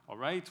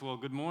right, well,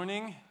 good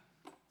morning.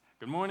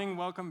 Good morning,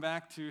 welcome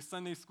back to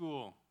Sunday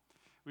School.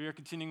 We are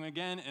continuing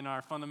again in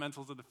our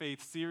Fundamentals of the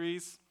Faith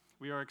series.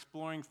 We are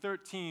exploring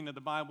 13 of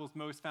the Bible's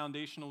most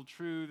foundational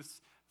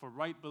truths for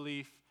right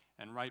belief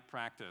and right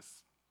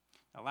practice.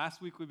 Now,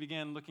 last week we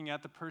began looking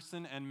at the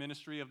person and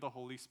ministry of the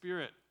Holy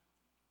Spirit.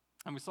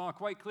 And we saw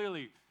quite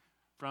clearly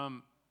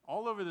from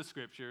all over the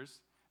scriptures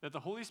that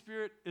the Holy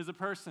Spirit is a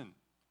person.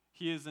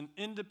 He is an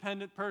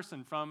independent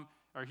person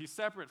he's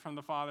separate from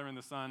the Father and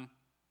the Son.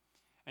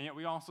 And yet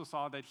we also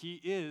saw that he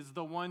is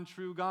the one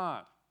true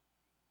God.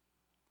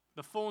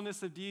 The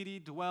fullness of deity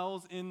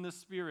dwells in the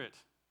Spirit.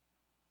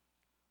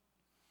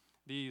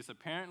 These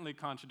apparently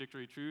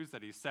contradictory truths,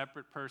 that he's a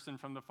separate person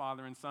from the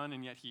Father and Son,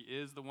 and yet he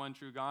is the one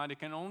true God, it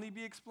can only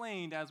be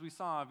explained, as we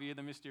saw, via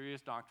the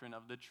mysterious doctrine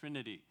of the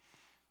Trinity.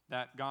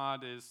 That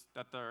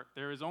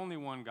there is only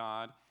one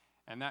God,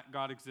 and that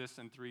God exists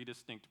in three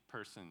distinct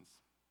persons: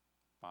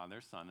 Father,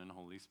 Son, and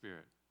Holy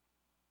Spirit.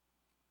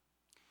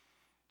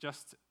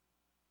 Just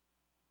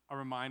a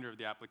reminder of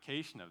the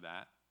application of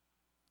that.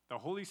 The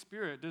Holy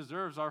Spirit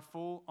deserves our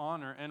full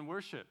honor and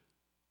worship.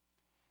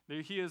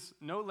 He is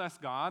no less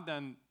God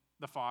than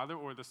the Father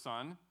or the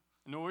Son,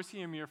 nor is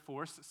he a mere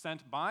force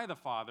sent by the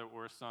Father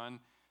or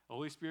Son. The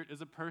Holy Spirit is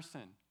a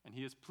person, and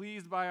he is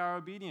pleased by our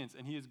obedience,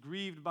 and he is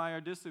grieved by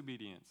our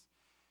disobedience.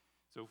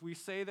 So if we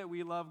say that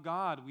we love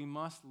God, we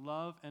must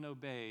love and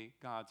obey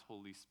God's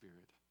Holy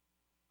Spirit.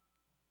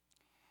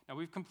 Now,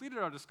 we've completed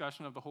our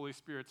discussion of the Holy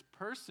Spirit's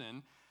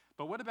person,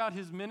 but what about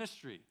his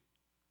ministry?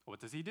 What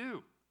does he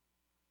do?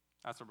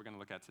 That's what we're going to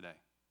look at today.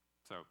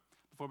 So,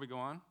 before we go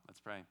on,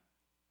 let's pray.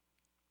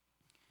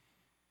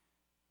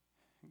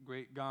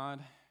 Great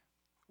God,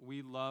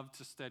 we love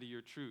to study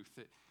your truth.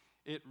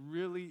 It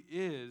really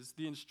is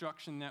the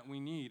instruction that we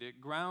need.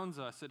 It grounds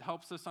us. It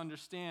helps us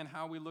understand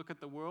how we look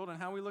at the world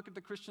and how we look at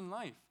the Christian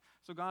life.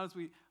 So, God, as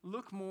we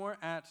look more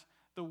at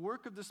the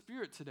work of the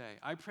Spirit today,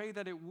 I pray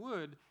that it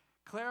would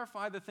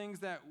clarify the things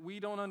that we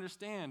don't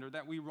understand or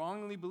that we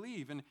wrongly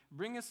believe, and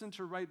bring us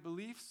into right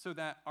beliefs so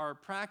that our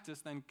practice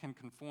then can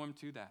conform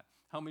to that.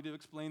 Help me to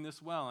explain this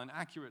well and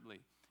accurately.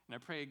 And I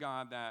pray,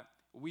 God, that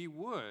we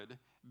would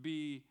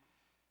be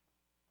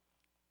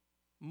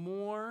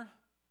more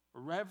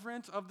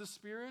reverent of the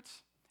Spirit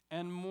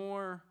and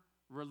more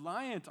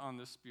reliant on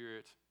the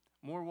Spirit,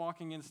 more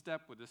walking in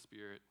step with the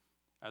Spirit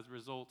as a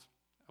result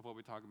of what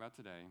we talk about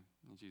today.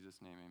 In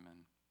Jesus' name,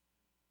 amen.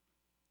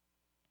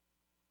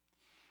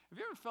 Have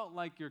you ever felt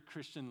like your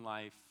Christian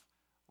life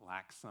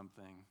lacks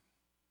something?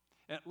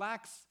 It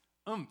lacks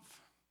oomph.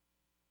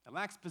 It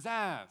lacks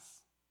pizzazz.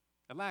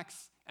 It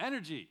lacks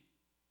energy.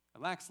 It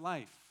lacks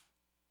life.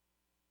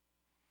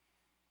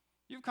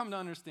 You've come to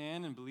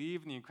understand and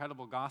believe in the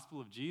incredible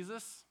gospel of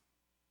Jesus.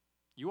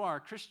 You are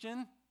a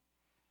Christian,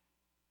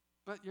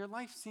 but your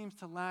life seems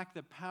to lack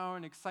the power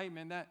and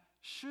excitement that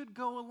should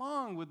go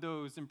along with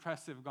those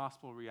impressive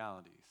gospel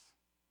realities.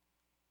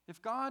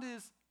 If God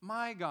is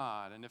my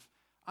God, and if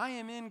I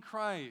am in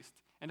Christ,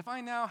 and if I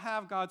now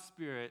have God's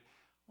Spirit,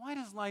 why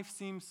does life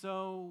seem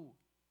so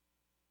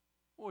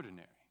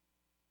ordinary?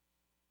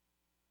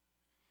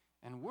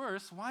 And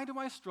worse, why do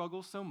I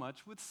struggle so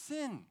much with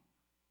sin?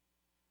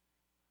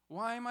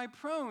 Why am I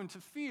prone to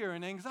fear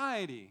and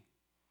anxiety?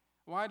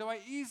 Why do I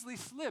easily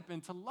slip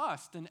into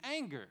lust and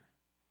anger?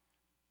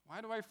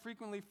 Why do I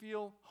frequently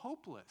feel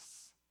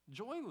hopeless,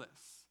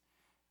 joyless?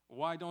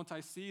 Why don't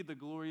I see the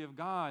glory of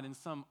God in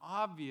some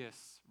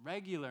obvious,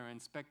 regular,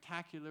 and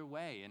spectacular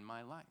way in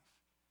my life?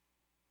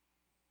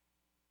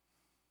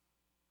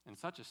 In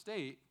such a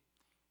state,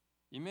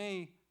 you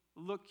may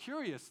look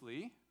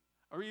curiously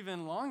or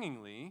even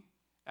longingly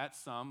at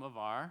some of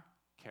our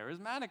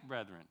charismatic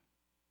brethren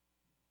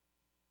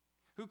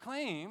who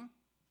claim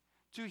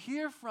to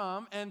hear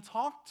from and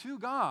talk to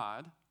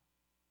God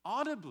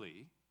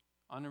audibly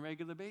on a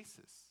regular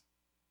basis.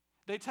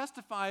 They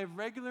testify of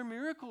regular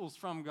miracles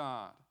from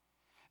God.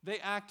 They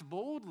act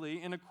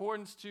boldly in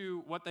accordance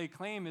to what they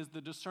claim is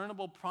the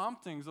discernible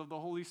promptings of the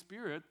Holy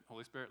Spirit.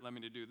 Holy Spirit, let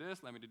me to do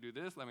this, let me to do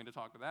this, let me to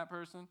talk to that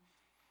person.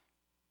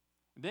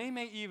 They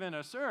may even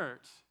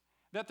assert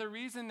that the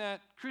reason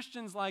that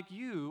Christians like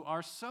you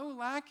are so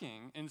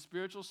lacking in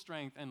spiritual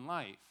strength and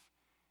life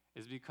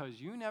is because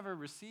you never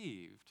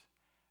received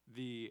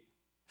the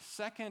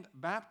second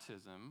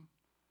baptism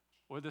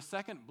or the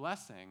second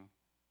blessing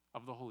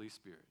of the Holy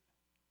Spirit.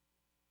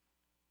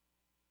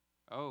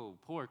 Oh,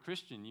 poor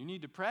Christian, you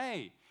need to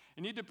pray.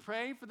 You need to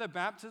pray for the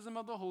baptism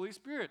of the Holy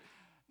Spirit.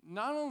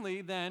 Not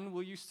only then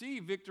will you see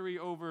victory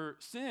over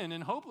sin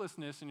and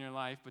hopelessness in your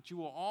life, but you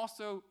will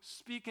also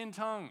speak in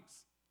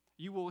tongues.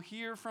 You will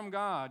hear from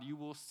God. You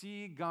will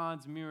see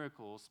God's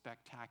miracles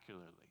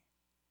spectacularly.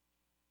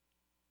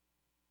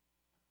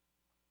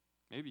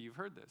 Maybe you've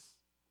heard this.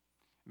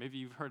 Maybe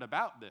you've heard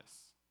about this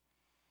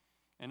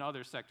in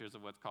other sectors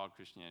of what's called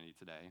Christianity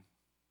today.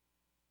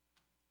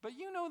 But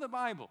you know the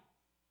Bible.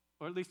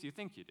 Or at least you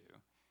think you do.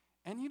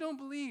 And you don't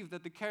believe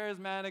that the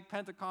charismatic,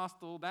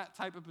 Pentecostal, that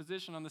type of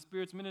position on the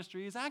Spirit's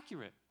ministry is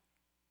accurate.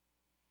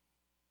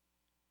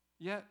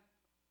 Yet,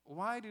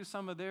 why do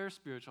some of their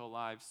spiritual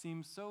lives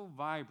seem so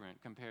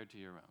vibrant compared to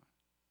your own?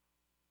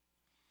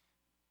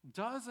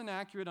 Does an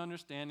accurate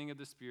understanding of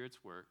the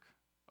Spirit's work,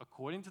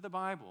 according to the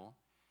Bible,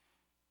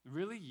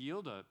 really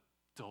yield a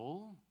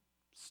dull,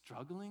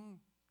 struggling,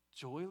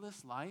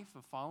 joyless life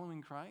of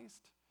following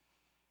Christ?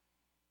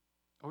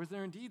 Or is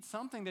there indeed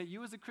something that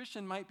you as a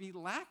Christian might be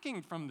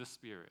lacking from the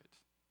Spirit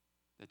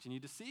that you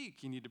need to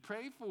seek, you need to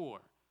pray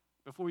for,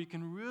 before you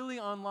can really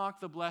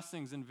unlock the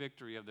blessings and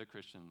victory of the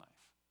Christian life?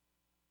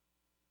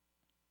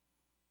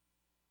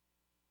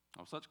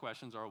 Well, such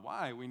questions are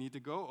why we need to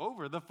go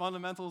over the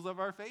fundamentals of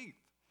our faith.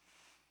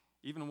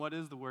 Even what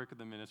is the work of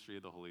the ministry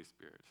of the Holy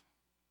Spirit?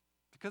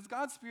 Because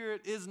God's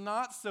Spirit is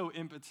not so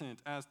impotent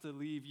as to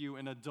leave you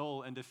in a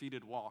dull and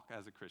defeated walk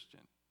as a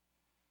Christian.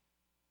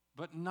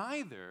 But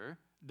neither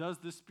does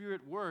the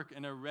Spirit work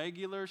in a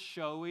regular,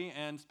 showy,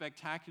 and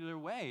spectacular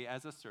way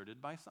as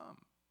asserted by some.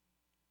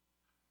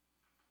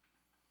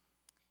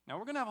 Now,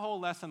 we're going to have a whole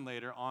lesson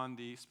later on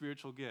the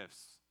spiritual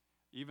gifts,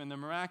 even the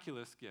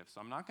miraculous gifts.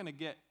 So I'm not going to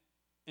get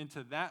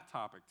into that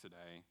topic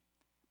today,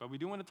 but we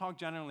do want to talk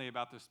generally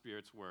about the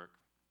Spirit's work,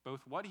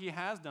 both what he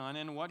has done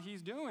and what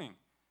he's doing,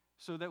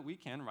 so that we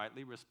can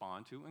rightly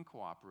respond to and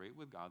cooperate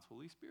with God's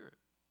Holy Spirit.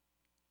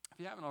 If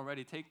you haven't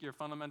already, take your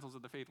Fundamentals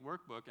of the Faith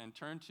workbook and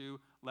turn to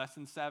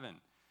Lesson 7.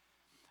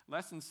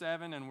 Lesson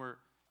 7, and we're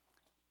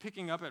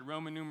picking up at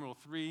Roman numeral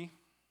 3,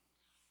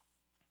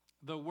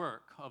 the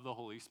work of the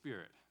Holy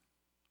Spirit.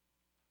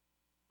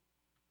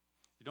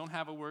 If you don't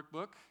have a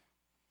workbook,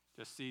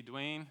 just see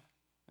Dwayne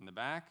in the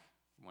back.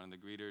 One of the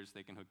greeters,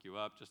 they can hook you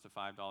up, just a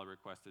 $5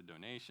 requested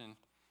donation.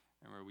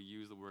 Remember, we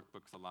use the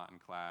workbooks a lot in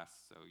class,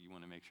 so you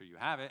want to make sure you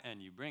have it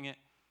and you bring it.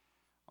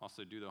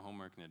 Also, do the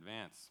homework in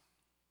advance.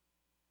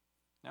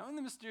 Now, in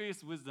the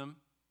mysterious wisdom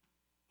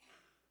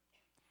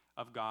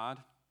of God,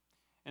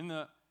 in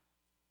the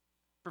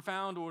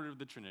profound order of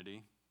the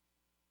Trinity,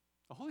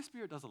 the Holy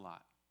Spirit does a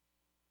lot.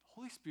 The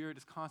Holy Spirit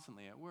is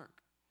constantly at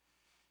work.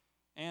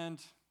 And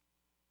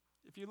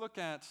if you look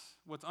at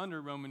what's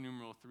under Roman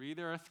numeral 3,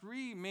 there are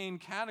three main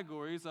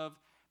categories of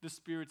the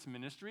Spirit's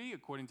ministry,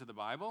 according to the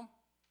Bible,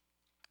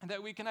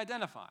 that we can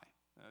identify.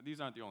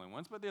 These aren't the only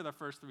ones, but they're the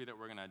first three that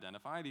we're going to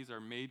identify. These are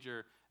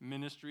major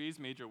ministries,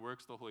 major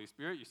works of the Holy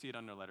Spirit. You see it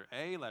under letter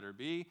A, letter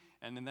B,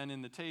 and then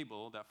in the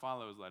table that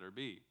follows letter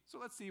B. So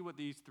let's see what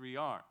these three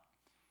are.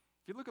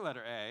 If you look at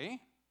letter A, and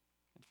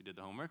if you did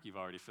the homework, you've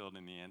already filled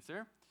in the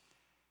answer.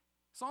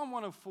 Psalm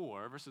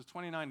 104, verses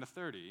 29 to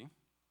 30.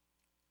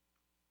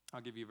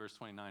 I'll give you verse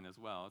 29 as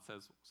well. It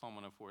says Psalm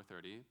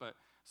 104:30. But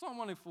Psalm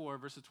 104,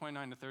 verses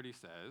 29 to 30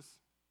 says,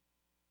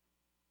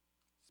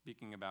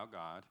 speaking about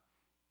God,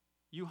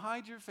 "You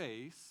hide your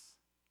face,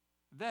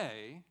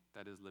 they,"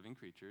 that is living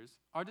creatures,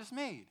 "are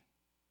dismayed.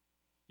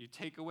 You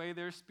take away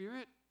their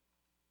spirit,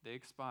 they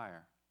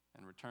expire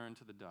and return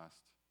to the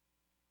dust,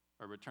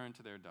 or return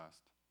to their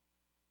dust.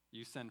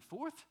 You send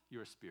forth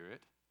your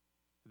spirit,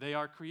 they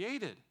are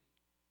created,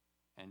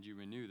 and you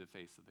renew the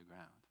face of the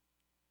ground."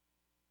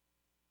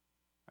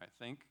 All right,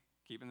 think,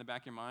 keep in the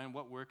back of your mind,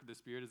 what work of the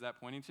Spirit is that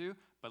pointing to?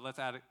 But let's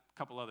add a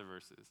couple other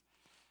verses.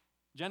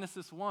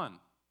 Genesis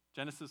 1,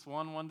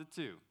 1 to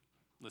 2.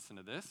 Listen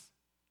to this.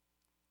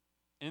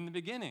 "In the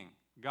beginning,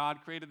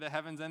 God created the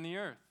heavens and the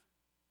earth.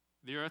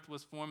 The earth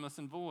was formless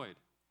and void,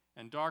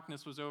 and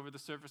darkness was over the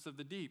surface of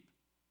the deep,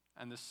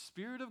 and the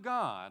Spirit of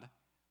God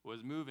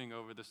was moving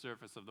over the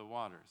surface of the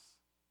waters."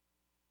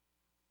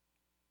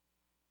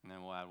 And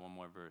then we'll add one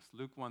more verse.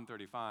 Luke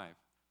 1:35.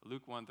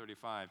 Luke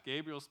 1:35.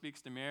 Gabriel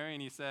speaks to Mary,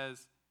 and he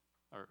says,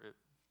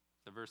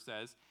 the verse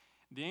says,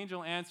 "The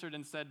angel answered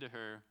and said to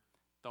her,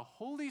 'The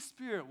Holy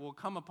Spirit will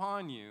come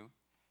upon you,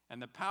 and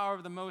the power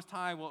of the Most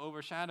High will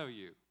overshadow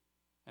you.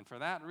 And for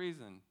that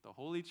reason, the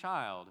Holy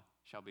Child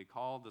shall be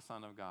called the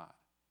Son of God.'"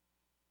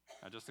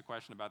 Now, just a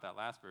question about that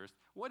last verse.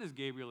 What is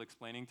Gabriel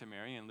explaining to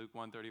Mary in Luke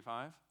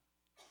 1:35?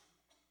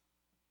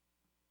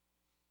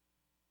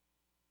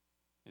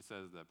 He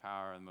says, "The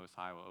power of the Most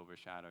High will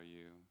overshadow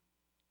you."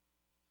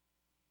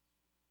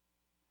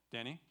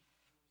 Danny?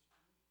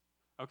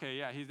 Okay,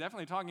 yeah, he's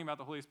definitely talking about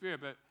the Holy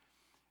Spirit, but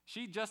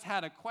she just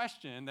had a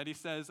question that he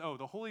says, oh,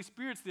 the Holy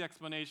Spirit's the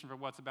explanation for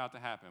what's about to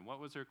happen. What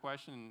was her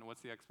question, and what's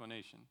the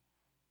explanation?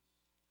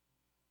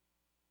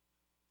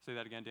 Say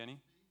that again, Danny?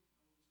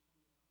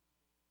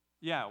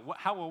 Yeah,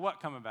 how will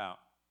what come about?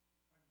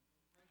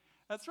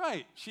 That's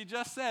right. She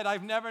just said,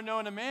 "I've never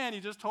known a man. He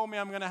just told me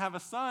I'm going to have a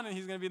son, and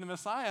he's going to be the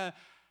Messiah.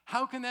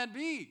 How can that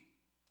be?"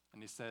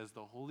 And he says,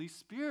 the Holy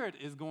Spirit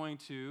is going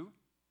to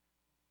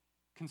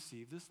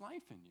conceive this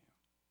life in you.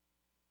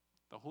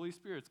 The Holy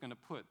Spirit's going to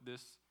put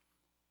this,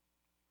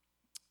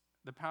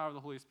 the power of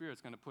the Holy Spirit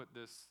is going to put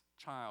this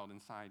child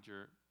inside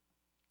your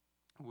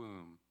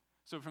womb.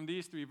 So from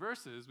these three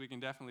verses, we can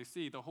definitely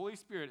see the Holy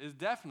Spirit is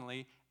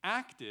definitely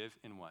active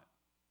in what?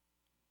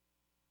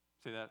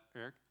 Say that,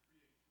 Eric.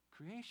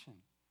 Creation.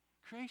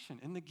 Creation.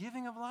 In the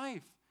giving of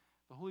life.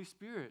 The Holy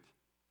Spirit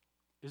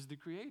is the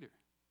creator.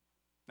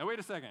 Now wait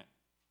a second.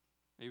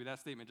 Maybe that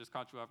statement just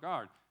caught you off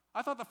guard.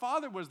 I thought the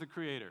Father was the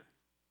creator.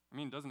 I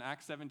mean, doesn't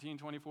Acts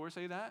 17:24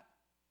 say that?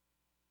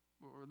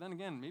 Or then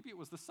again, maybe it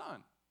was the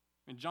Son.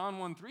 I mean, John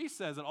 1:3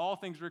 says that all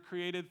things were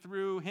created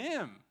through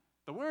him,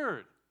 the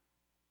Word.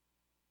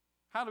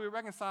 How do we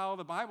reconcile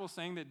the Bible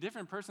saying that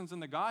different persons in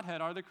the Godhead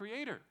are the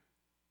creator?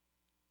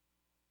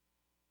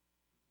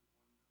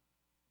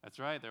 That's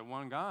right, they're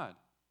one God.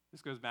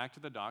 This goes back to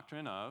the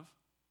doctrine of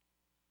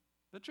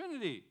the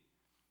Trinity.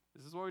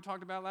 This is what we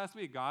talked about last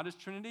week. God is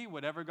Trinity.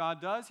 Whatever God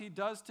does, he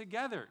does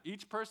together.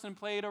 Each person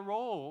plays a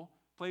role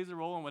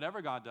in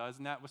whatever God does,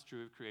 and that was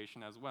true of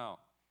creation as well.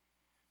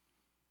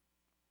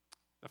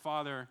 The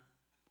Father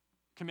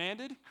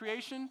commanded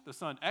creation, the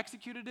Son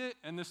executed it,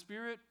 and the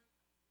Spirit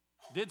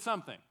did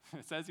something.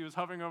 It says he was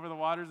hovering over the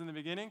waters in the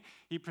beginning.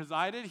 He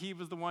presided. He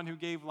was the one who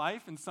gave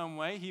life in some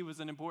way. He was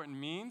an important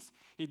means.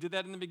 He did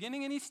that in the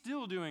beginning, and he's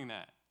still doing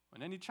that.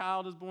 When any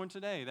child is born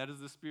today, that is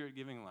the Spirit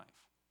giving life.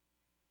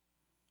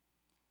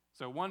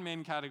 So one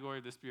main category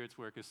of the Spirit's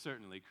work is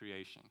certainly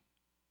creation.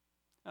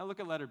 Now look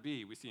at letter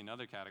B. We see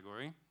another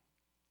category.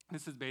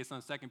 This is based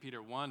on 2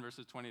 Peter 1,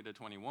 verses 20 to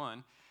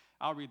 21.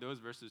 I'll read those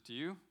verses to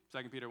you.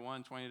 2 Peter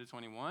 1, 20 to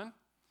 21.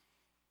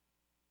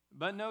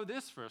 But know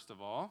this, first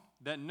of all,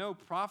 that no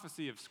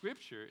prophecy of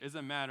Scripture is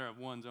a matter of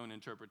one's own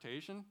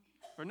interpretation,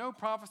 for no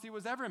prophecy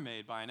was ever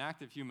made by an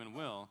act of human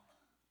will,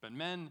 but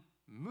men,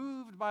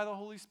 moved by the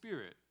Holy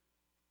Spirit,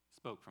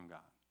 spoke from God.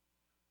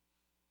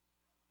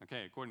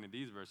 Okay, according to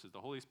these verses,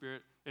 the Holy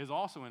Spirit is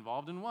also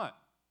involved in what?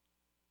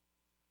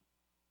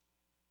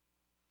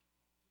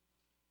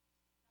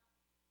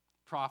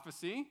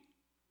 Prophecy.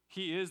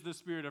 He is the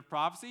spirit of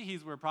prophecy.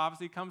 He's where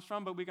prophecy comes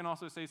from, but we can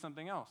also say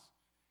something else.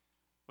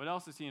 What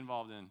else is he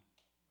involved in?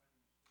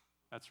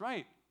 That's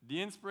right.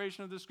 The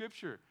inspiration of the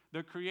Scripture,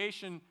 the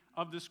creation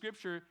of the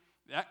Scripture,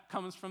 that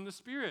comes from the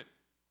Spirit.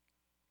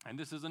 And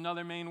this is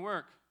another main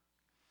work.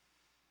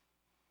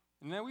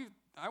 And then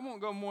I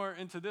won't go more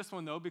into this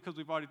one, though, because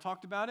we've already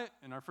talked about it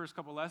in our first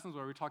couple lessons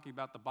where we were talking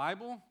about the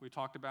Bible. We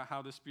talked about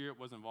how the Spirit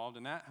was involved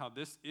in that, how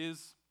this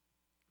is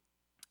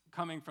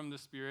coming from the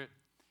Spirit.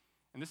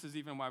 And this is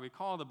even why we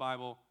call the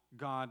Bible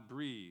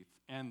God-breathed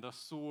and the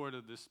sword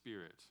of the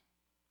Spirit.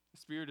 The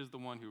Spirit is the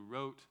one who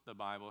wrote the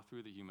Bible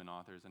through the human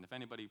authors. And if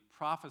anybody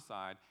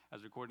prophesied,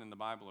 as recorded in the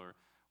Bible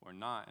or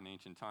not in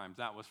ancient times,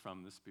 that was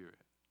from the Spirit.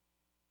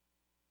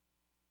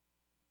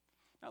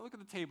 Now look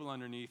at the table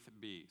underneath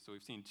B. So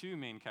we've seen two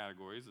main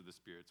categories of the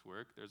Spirit's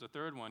work. There's a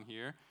third one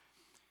here.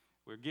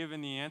 We're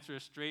given the answer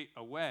straight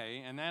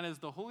away, and that is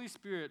the Holy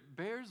Spirit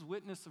bears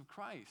witness of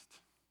Christ.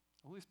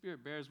 The Holy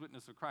Spirit bears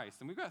witness of Christ.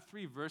 And we've got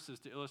 3 verses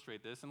to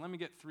illustrate this, and let me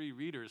get 3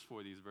 readers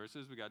for these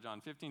verses. We got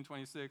John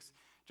 15:26,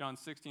 John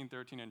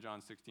 16:13, and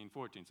John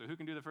 16:14. So who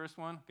can do the first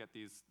one? Get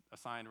these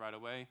assigned right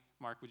away.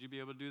 Mark, would you be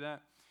able to do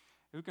that?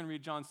 Who can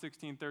read John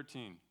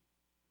 16:13?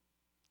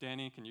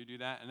 Danny, can you do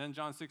that? And then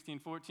John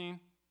 16:14?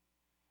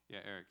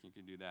 Yeah, Eric, you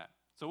can do that.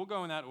 So we'll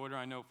go in that order.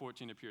 I know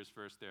 14 appears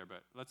first there,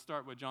 but let's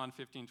start with John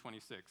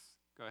 15:26.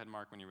 Go ahead,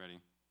 Mark, when you're ready.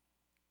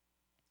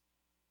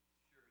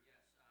 Sure,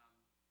 yes.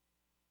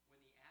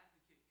 When the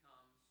advocate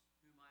comes,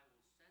 whom I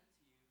will send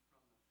to you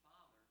from the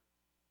Father,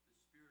 the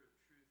Spirit of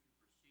truth who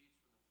proceeds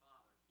from the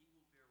Father, he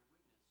will bear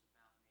witness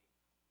about me.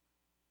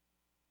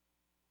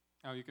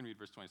 Oh, you can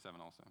read verse 27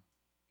 also.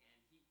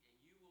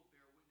 And you will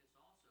bear witness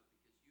also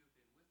because you have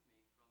been with me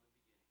from the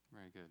beginning.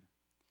 Very good.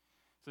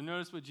 So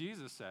notice what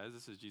Jesus says.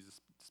 This is Jesus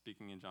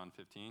speaking in John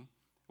 15.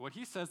 What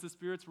he says the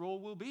Spirit's role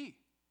will be.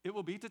 It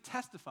will be to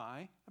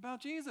testify about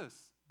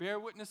Jesus, bear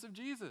witness of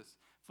Jesus.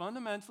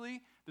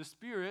 Fundamentally, the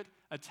Spirit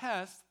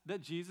attests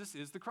that Jesus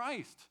is the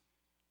Christ.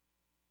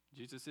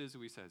 Jesus is who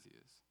he says he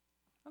is.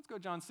 Let's go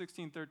John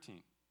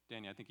 16:13.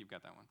 Danny, I think you've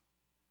got that one.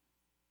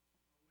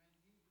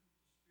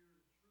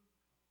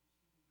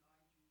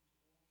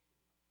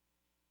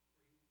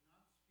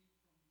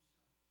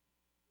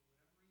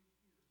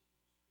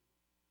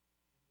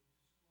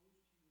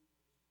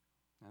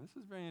 Now, this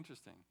is very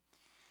interesting.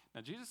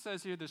 Now, Jesus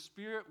says here, the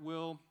Spirit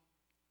will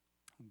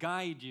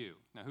guide you.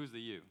 Now, who's the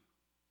you?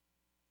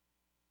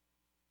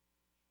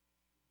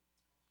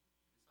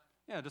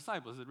 Yeah,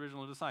 disciples, the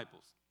original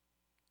disciples.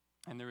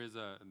 And there's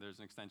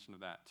an extension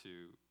of that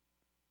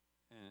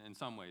in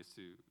some ways,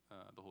 to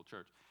the whole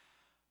church.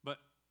 But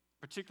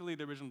particularly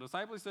the original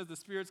disciples, he says the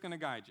Spirit's going to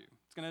guide you.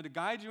 It's going to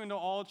guide you into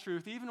all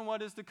truth, even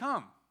what is to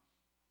come.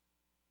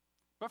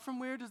 But from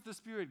where does the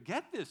Spirit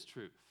get this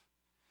truth?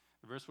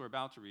 The verse we're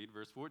about to read,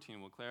 verse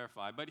 14, will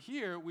clarify. But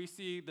here we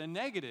see the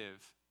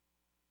negative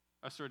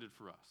asserted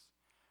for us.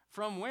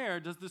 From where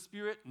does the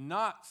Spirit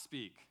not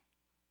speak?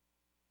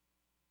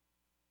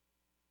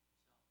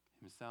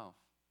 Himself.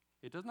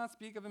 It does not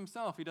speak of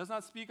himself. He does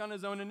not speak on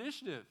his own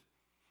initiative.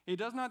 He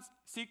does not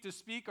seek to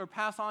speak or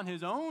pass on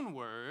his own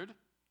word.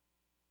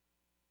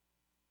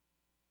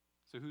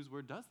 So whose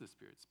word does the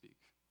Spirit speak?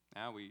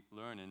 Now we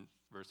learn in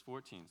verse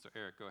 14. So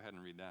Eric, go ahead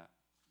and read that.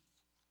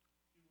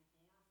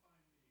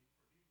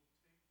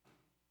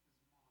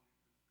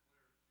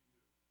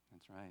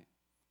 That's right.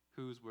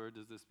 Whose word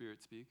does the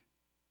Spirit speak?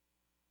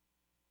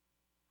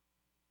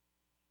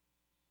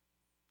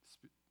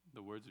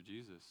 The words of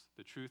Jesus,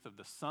 the truth of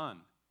the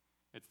Son.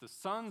 It's the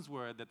Son's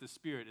word that the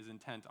Spirit is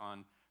intent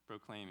on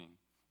proclaiming.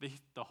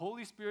 The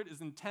Holy Spirit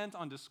is intent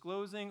on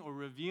disclosing or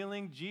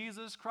revealing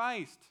Jesus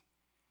Christ.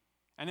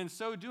 And in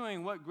so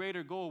doing, what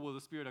greater goal will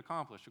the Spirit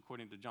accomplish,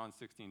 according to John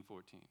 16:14?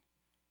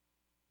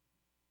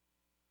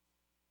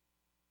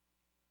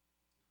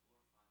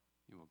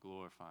 He will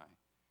glorify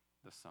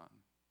the Son.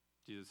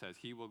 Jesus says,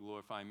 he will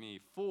glorify me,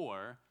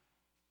 for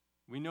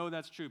we know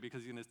that's true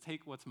because he's going to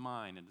take what's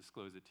mine and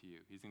disclose it to you.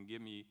 He's going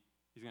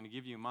to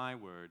give you my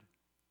word,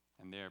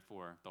 and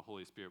therefore the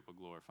Holy Spirit will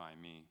glorify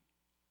me.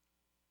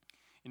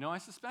 I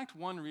suspect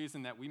one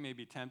reason that we may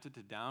be tempted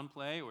to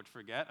downplay or to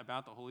forget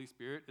about the Holy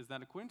Spirit is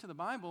that according to the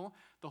Bible,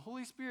 the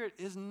Holy Spirit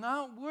is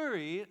not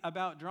worried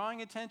about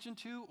drawing attention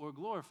to or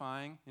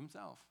glorifying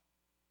himself.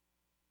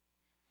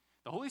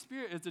 The Holy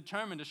Spirit is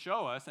determined to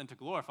show us and to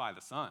glorify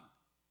the Son.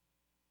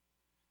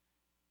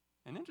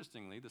 And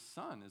interestingly, the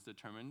Son is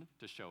determined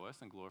to show us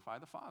and glorify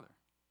the Father.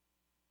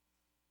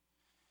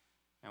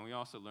 And we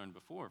also learned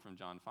before from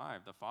John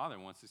 5, the Father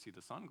wants to see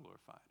the Son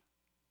glorified.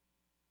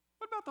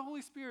 What about the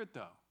Holy Spirit,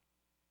 though?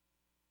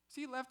 Is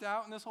he left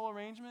out in this whole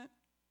arrangement?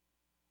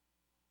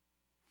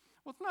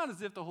 Well, it's not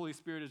as if the Holy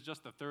Spirit is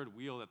just the third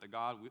wheel that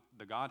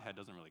the Godhead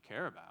doesn't really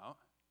care about.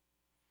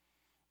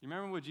 You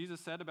remember what Jesus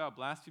said about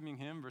blaspheming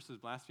him versus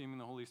blaspheming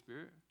the Holy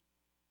Spirit?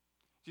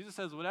 Jesus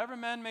says, whatever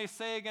men may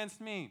say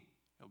against me,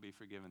 it'll be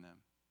forgiven them.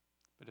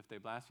 But if they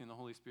blaspheme the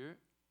Holy Spirit,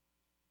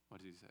 what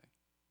does he say?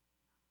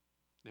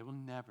 They will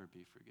never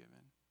be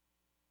forgiven.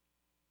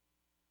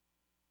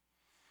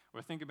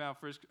 Or think about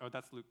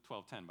that's Luke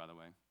 12:10, by the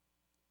way.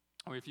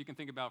 Or if you can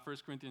think about 1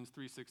 Corinthians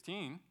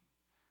 3:16,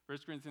 1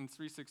 Corinthians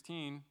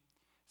 3:16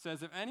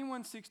 says, if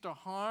anyone seeks to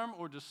harm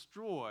or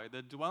destroy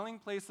the dwelling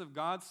place of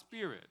God's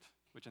Spirit,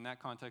 which in that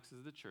context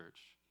is the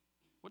church,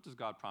 what does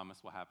God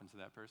promise will happen to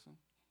that person?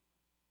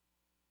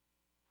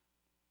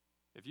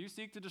 If you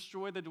seek to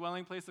destroy the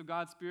dwelling place of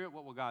God's Spirit,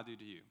 what will God do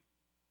to you?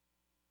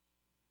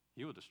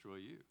 He will destroy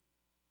you.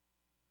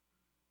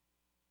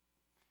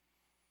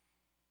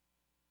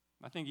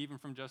 I think even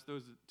from just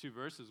those two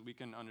verses, we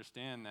can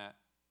understand that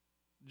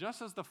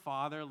just as the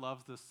Father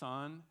loves the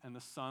Son and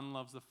the Son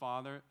loves the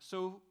Father,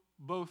 so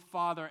both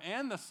Father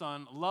and the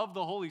Son love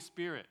the Holy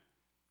Spirit,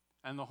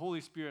 and the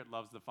Holy Spirit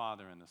loves the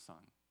Father and the Son.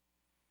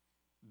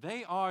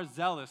 They are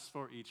zealous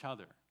for each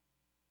other.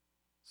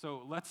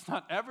 So let's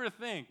not ever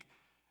think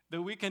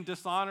that we can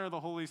dishonor the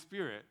Holy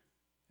Spirit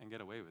and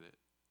get away with it.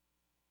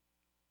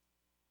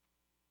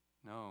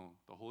 No,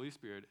 the Holy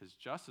Spirit is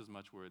just as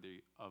much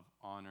worthy of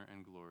honor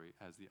and glory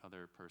as the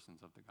other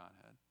persons of the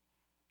Godhead.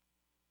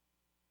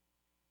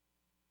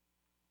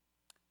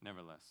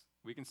 Nevertheless,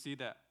 we can see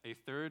that a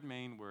third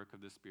main work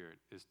of the Spirit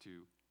is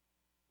to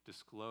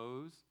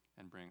disclose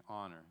and bring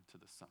honor to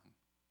the Son,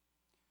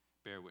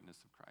 bear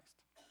witness of Christ.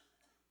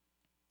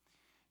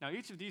 Now,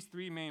 each of these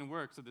three main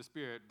works of the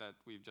Spirit that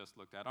we've just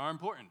looked at are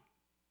important.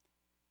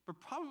 But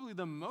probably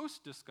the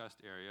most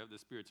discussed area of the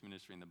Spirit's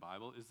ministry in the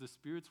Bible is the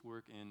Spirit's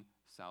work in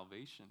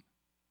salvation.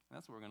 And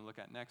that's what we're going to look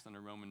at next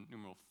under Roman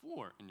numeral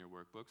 4 in your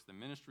workbooks, the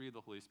ministry of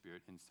the Holy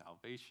Spirit in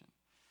salvation.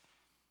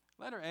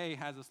 Letter A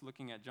has us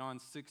looking at John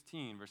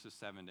 16, verses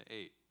 7 to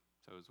 8.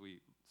 So as we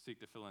seek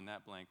to fill in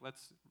that blank,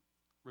 let's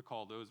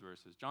recall those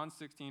verses. John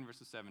 16,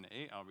 verses 7 to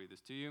 8, I'll read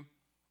this to you.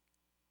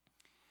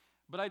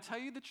 But I tell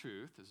you the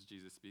truth, this is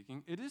Jesus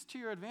speaking, it is to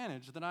your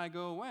advantage that I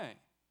go away.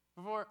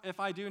 For if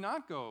I do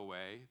not go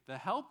away, the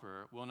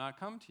Helper will not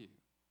come to you.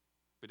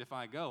 But if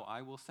I go,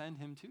 I will send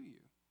him to you.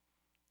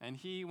 And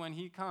he, when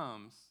he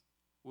comes,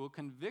 will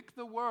convict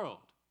the world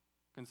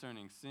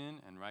concerning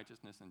sin and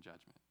righteousness and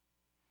judgment.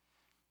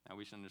 Now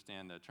we should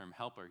understand the term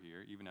helper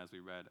here, even as we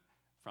read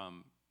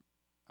from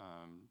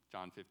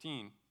John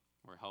 15,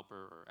 where helper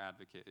or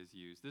advocate is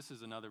used. This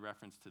is another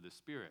reference to the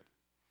Spirit.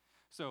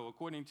 So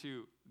according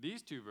to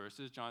these two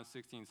verses, John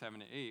 16, 7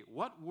 to 8,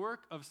 what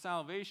work of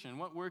salvation,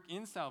 what work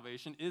in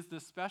salvation is the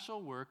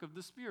special work of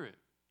the Spirit?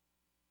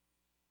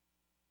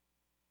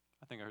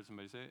 I think I heard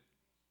somebody say it.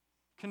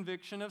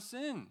 Conviction of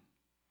sin.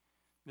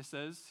 It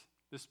says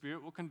the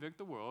Spirit will convict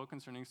the world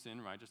concerning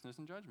sin, righteousness,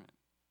 and judgment.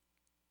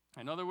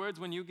 In other words,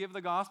 when you give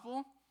the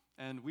gospel,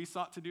 and we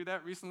sought to do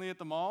that recently at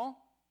the mall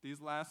these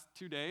last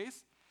 2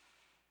 days,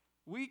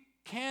 we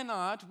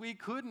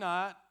could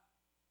not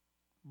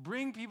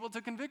bring people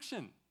to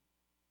conviction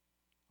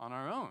on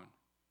our own.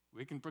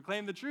 We can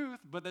proclaim the truth,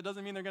 but that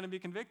doesn't mean they're going to be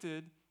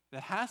convicted.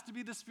 That has to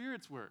be the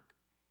Spirit's work.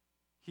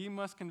 He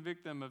must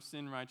convict them of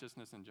sin,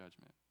 righteousness, and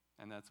judgment.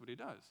 And that's what he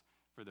does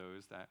for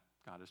those that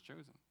God has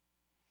chosen.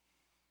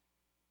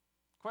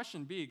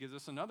 Question B gives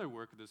us another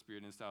work of the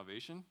Spirit in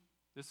salvation.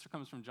 This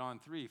comes from John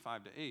 3,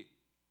 5 to 8.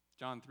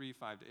 John 3,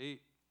 5 to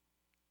 8.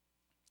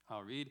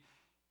 I'll read.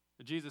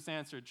 Jesus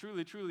answered,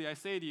 truly, truly, I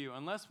say to you,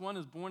 unless one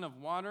is born of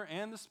water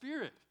and the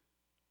Spirit,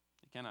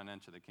 he cannot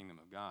enter the kingdom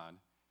of God.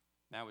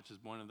 That which is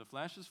born of the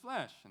flesh is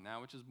flesh, and that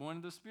which is born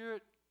of the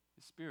Spirit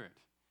is spirit.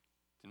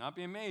 Do not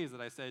be amazed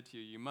that I said to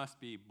you, you must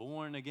be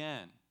born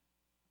again,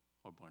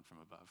 or born from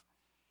above.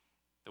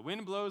 The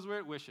wind blows where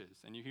it wishes,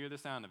 and you hear the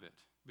sound of it,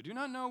 but do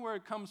not know where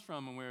it comes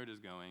from and where it is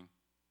going.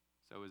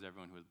 So is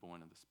everyone who is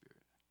born of the Spirit.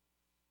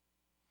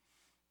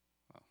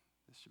 Well,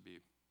 this should be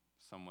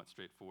somewhat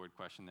straightforward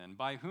question then.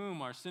 By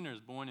whom are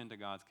sinners born into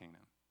God's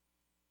kingdom?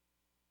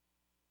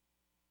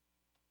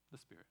 The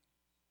Spirit.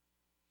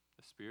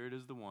 The Spirit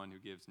is the one who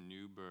gives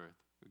new birth,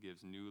 who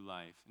gives new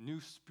life, new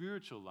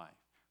spiritual life,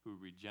 who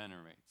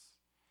regenerates.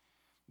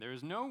 There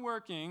is no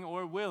working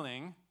or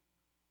willing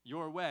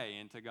your way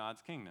into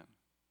God's kingdom.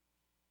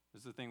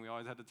 This is the thing we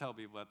always have to tell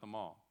people at the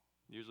mall.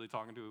 Usually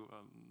talking to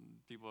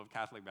people of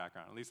Catholic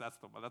background. At least that's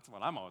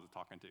what I'm always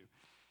talking to.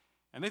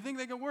 And they think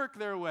they can work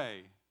their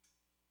way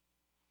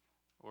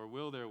or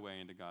will their way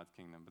into God's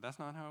kingdom. But that's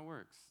not how it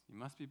works. You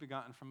must be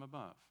begotten from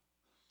above.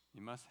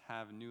 You must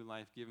have new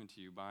life given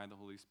to you by the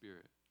Holy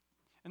Spirit.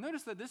 And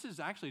notice that this is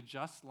actually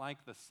just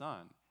like the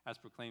Son, as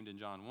proclaimed in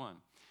John 1.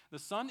 The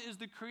Son is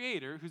the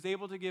Creator who's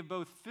able to give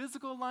both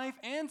physical life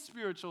and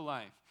spiritual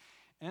life.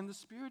 And the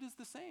Spirit is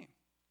the same.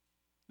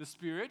 The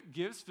Spirit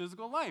gives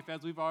physical life,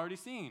 as we've already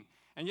seen.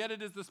 And yet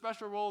it is the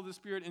special role of the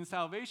Spirit in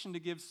salvation to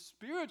give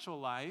spiritual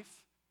life,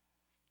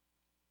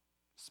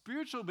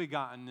 spiritual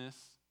begottenness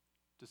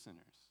to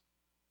sinners,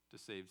 to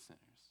saved sinners.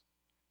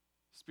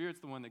 Spirit's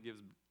the one that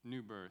gives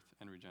new birth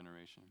and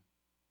regeneration.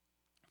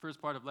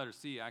 First part of letter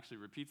C actually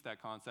repeats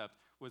that concept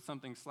with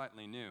something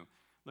slightly new.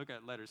 Look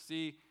at letter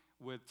C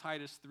with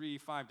Titus 3,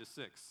 5-6.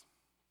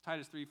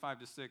 Titus 3,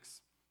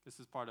 5-6, this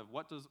is part of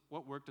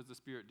what work does the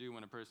Spirit do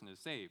when a person is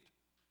saved?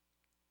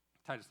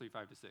 Titus 3,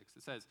 5-6.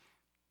 It says,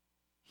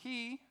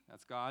 He,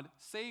 that's God,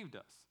 saved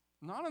us,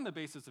 not on the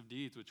basis of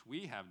deeds which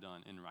we have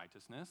done in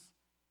righteousness,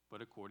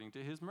 but according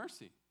to his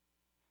mercy,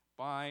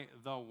 by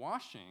the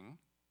washing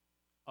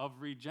of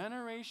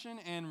regeneration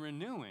and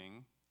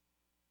renewing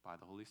by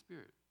the Holy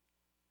Spirit,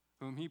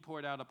 whom he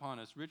poured out upon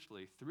us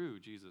richly through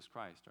Jesus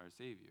Christ, our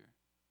Savior.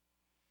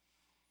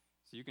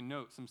 So you can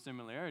note some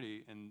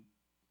similarity in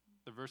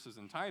the verses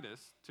in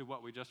Titus to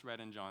what we just read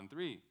in John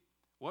 3.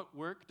 What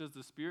work does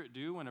the Spirit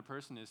do when a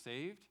person is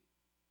saved?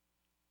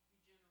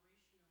 Regeneration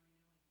and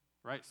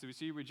renewing. Right, so we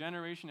see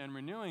regeneration and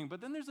renewing,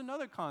 but then there's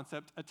another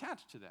concept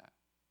attached to that.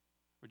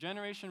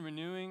 Regeneration,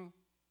 renewing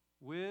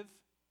with,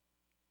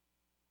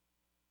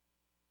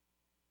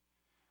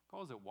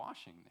 calls it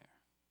washing there.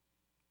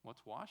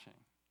 What's washing?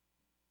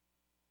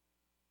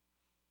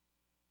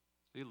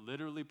 Is he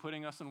literally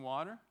putting us in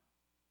water?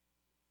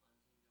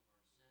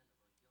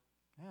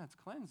 Cleansing of our sin, of our guilt. Yeah, it's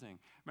cleansing.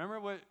 Remember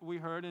what we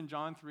heard in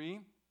John 3?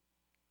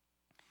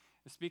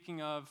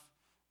 Speaking of,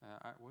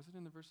 was it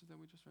in the verses that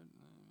we just read?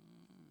 Let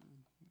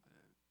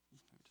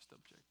me just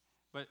double check.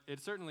 But it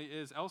certainly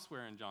is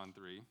elsewhere in John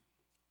 3.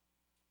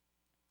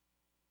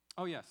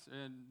 Oh, yes,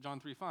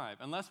 John 3:5.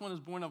 Unless one is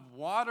born of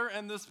water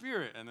and the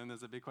Spirit. And then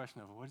there's a big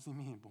question of, what does he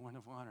mean, born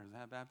of water? Is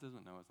that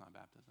baptism? No, it's not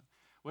baptism.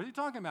 What is he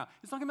talking about?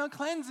 He's talking about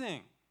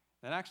cleansing.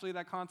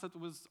 That concept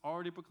was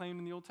already proclaimed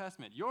in the Old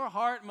Testament. Your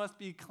heart must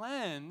be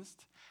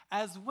cleansed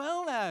as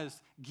well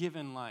as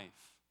given life.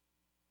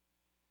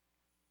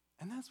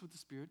 And that's what the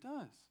Spirit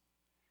does.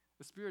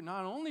 The Spirit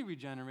not only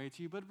regenerates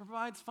you, but it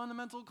provides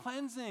fundamental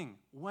cleansing.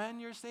 When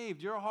you're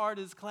saved, your heart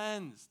is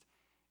cleansed.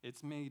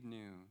 It's made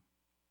new.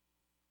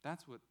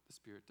 That's what the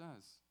Spirit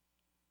does.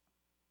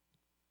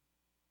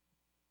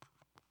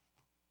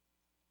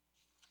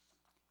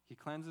 He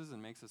cleanses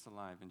and makes us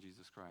alive in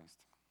Jesus Christ.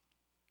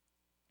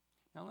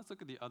 Now let's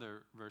look at the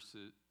other verse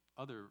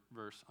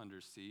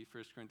under C,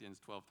 1 Corinthians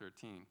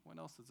 12:13. What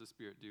else does the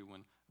Spirit do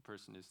when a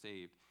person is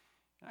saved?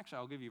 And actually,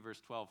 I'll give you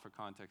verse 12 for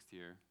context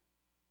here.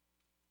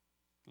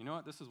 You know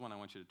what? This is one I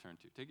want you to turn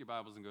to. Take your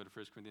Bibles and go to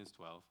 1 Corinthians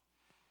 12,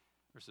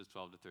 verses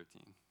 12 to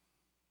 13.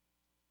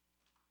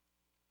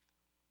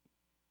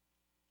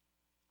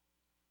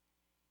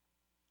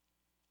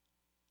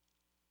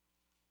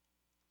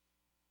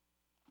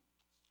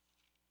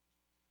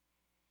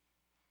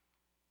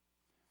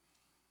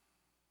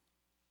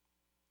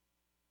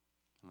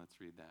 And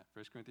let's read that.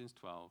 1 Corinthians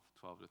 12,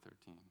 12 to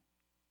 13.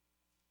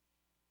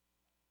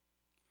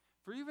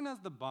 For even as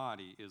the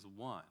body is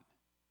one,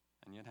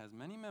 and yet has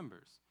many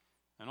members,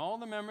 and all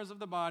the members of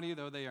the body,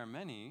 though they are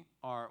many,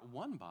 are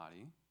one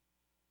body,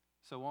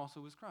 so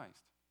also is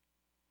Christ.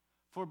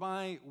 For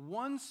by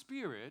one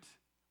Spirit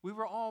we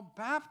were all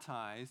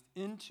baptized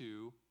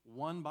into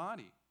one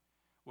body,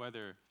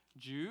 whether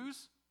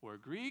Jews or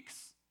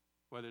Greeks,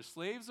 whether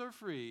slaves or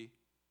free,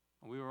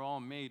 and we were all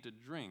made to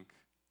drink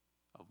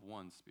of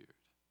one Spirit.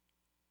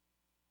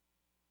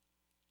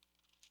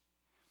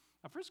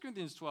 Now, 1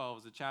 Corinthians 12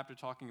 is a chapter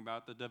talking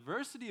about the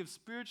diversity of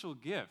spiritual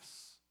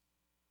gifts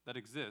that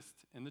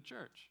exist in the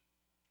church.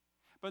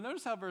 But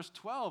notice how verse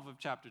 12 of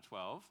chapter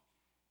 12,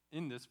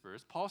 in this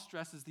verse, Paul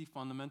stresses the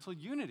fundamental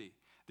unity,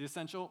 the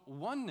essential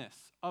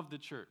oneness of the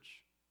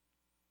church.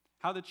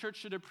 How the church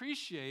should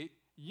appreciate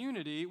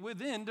unity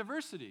within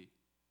diversity.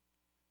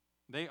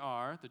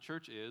 The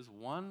church is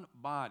one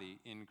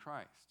body in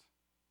Christ.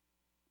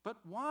 But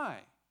why?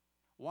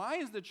 Why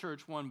is the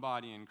church one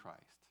body in Christ?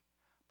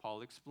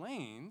 Paul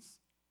explains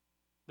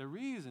the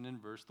reason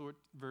in verse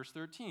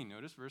 13.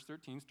 Notice verse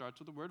 13 starts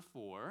with the word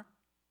for.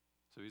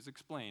 So he's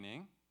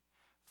explaining.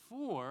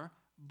 For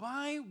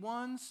by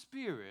one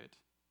Spirit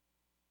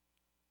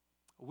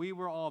we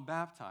were all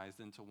baptized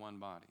into one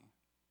body.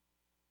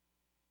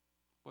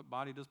 What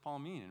body does Paul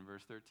mean in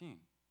verse 13?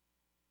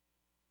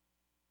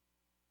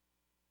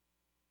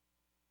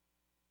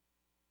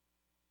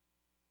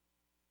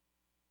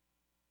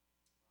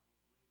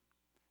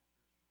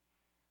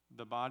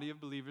 The body of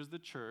believers, the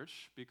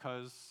church,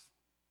 because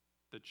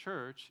the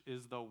church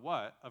is the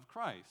what of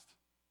Christ?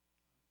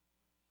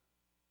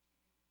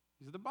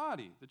 He's the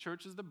body. The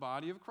church is the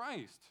body of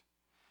Christ.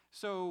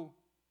 So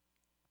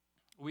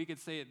we could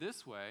say it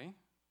this way,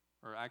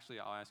 or actually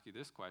I'll ask you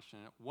this question.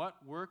 What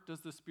work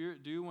does the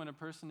Spirit do when a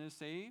person is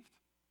saved?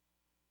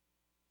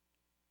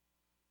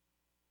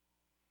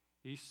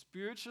 He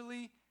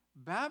spiritually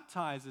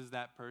baptizes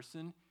that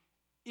person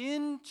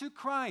into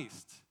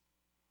Christ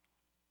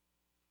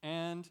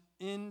and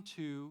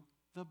into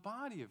the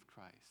body of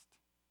Christ.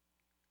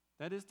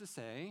 That is to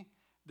say,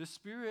 the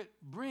Spirit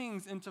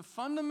brings into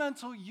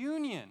fundamental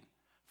union,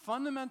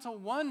 fundamental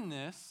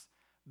oneness,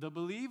 the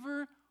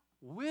believer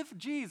with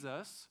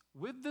Jesus,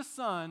 with the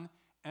Son,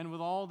 and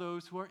with all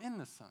those who are in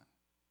the Son,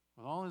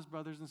 with all his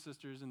brothers and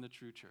sisters in the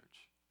true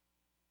church.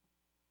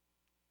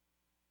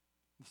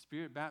 The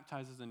Spirit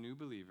baptizes a new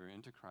believer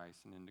into Christ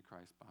and into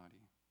Christ's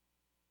body.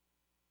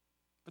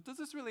 But does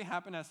this really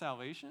happen at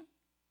salvation?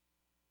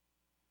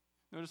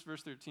 Notice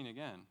verse 13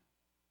 again.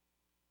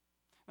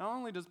 Not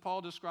only does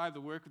Paul describe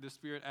the work of the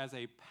Spirit as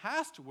a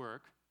past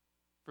work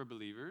for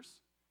believers,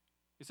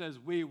 he says,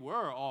 we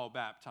were all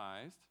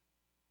baptized.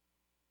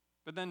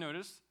 But then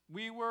notice,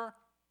 we were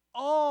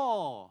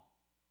all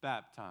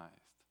baptized.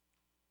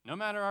 No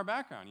matter our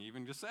background. He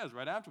even just says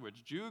right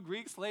afterwards, Jew,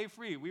 Greek, slave,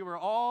 free. We were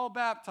all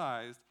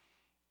baptized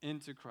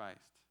into Christ.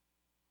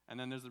 And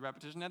then there's the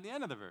repetition at the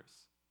end of the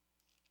verse.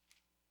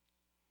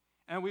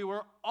 And we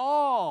were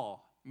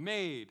all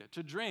made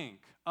to drink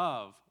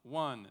of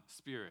one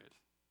Spirit.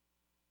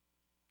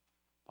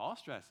 Paul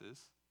stresses,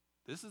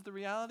 this is the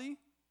reality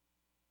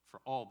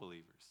for all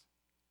believers.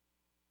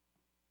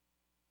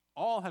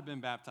 All have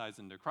been baptized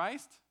into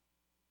Christ.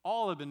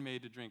 All have been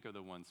made to drink of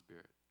the one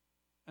Spirit.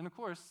 And of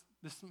course,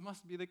 this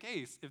must be the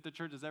case if the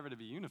church is ever to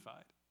be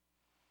unified.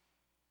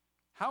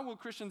 How will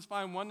Christians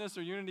find oneness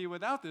or unity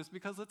without this?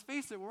 Because let's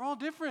face it, we're all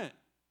different.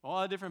 We all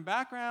have different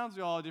backgrounds.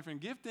 We all have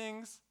different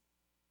giftings.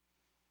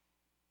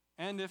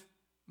 And if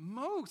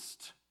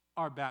most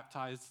are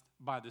baptized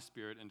by the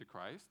Spirit into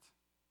Christ,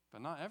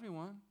 but not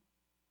everyone,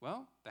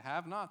 well, the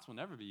have-nots will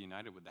never be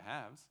united with the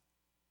haves.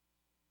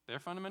 They're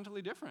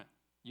fundamentally different.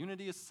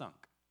 Unity is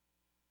sunk.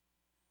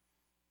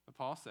 But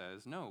Paul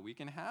says, no, we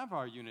can have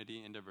our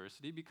unity in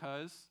diversity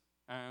because,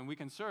 and we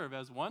can serve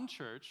as one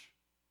church,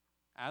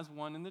 as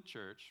one in the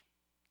church,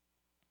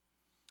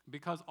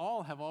 because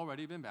all have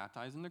already been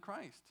baptized into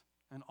Christ,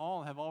 and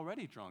all have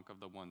already drunk of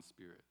the one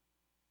Spirit.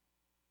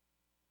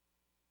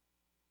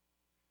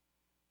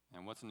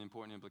 And what's an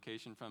important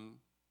implication from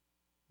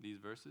these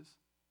verses?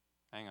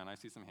 Hang on, I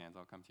see some hands.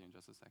 I'll come to you in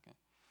just a second.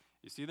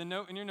 You see the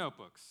note in your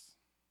notebooks.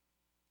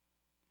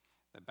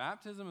 The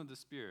baptism of the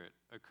Spirit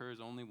occurs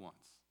only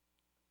once,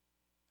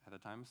 at the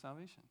time of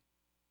salvation.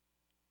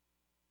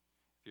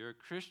 If you're a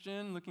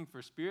Christian looking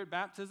for Spirit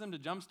baptism to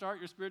jumpstart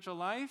your spiritual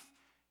life,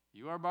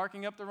 you are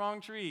barking up the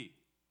wrong tree.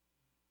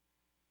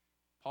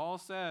 Paul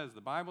says, the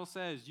Bible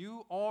says,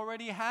 you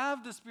already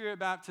have the Spirit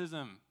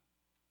baptism.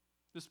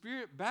 The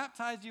Spirit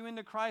baptized you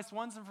into Christ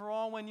once and for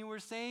all when you were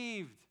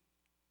saved.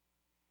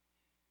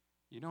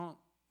 You don't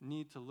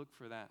need to look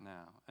for that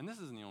now. And this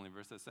isn't the only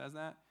verse that says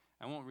that.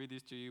 I won't read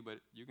these to you, but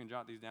you can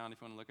jot these down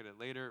if you want to look at it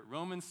later.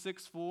 Romans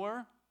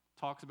 6:4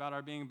 talks about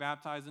our being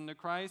baptized into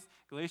Christ.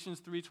 Galatians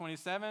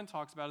 3:27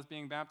 talks about us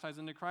being baptized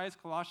into Christ.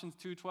 Colossians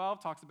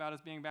 2:12 talks about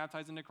us being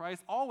baptized into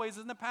Christ, always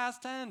in the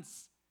past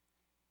tense.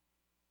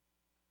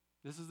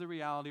 This is the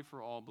reality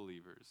for all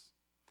believers.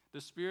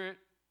 The Spirit,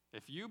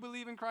 if you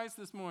believe in Christ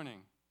this morning,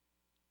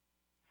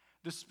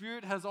 the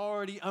Spirit has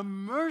already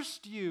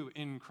immersed you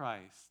in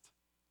Christ.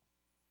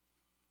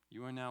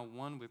 You are now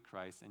one with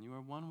Christ, and you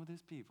are one with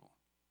his people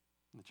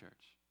in the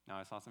church. Now,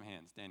 I saw some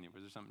hands. Danny,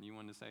 was there something you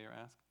wanted to say or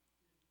ask?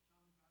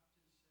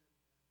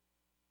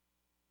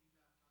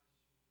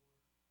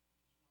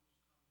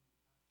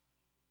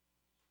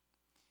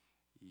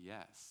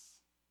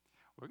 Yes.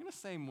 We're going to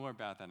say more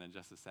about that in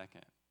just a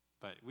second.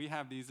 But we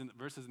have these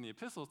verses in the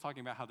epistles talking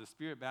about how the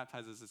Spirit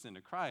baptizes us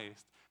into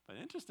Christ. But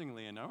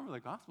interestingly, a number of the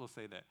Gospels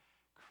say that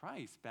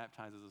Christ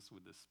baptizes us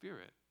with the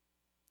Spirit.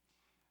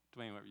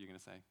 Dwayne, what were you going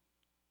to say?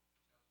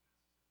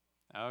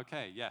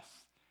 Okay, yes.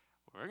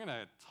 We're going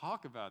to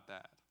talk about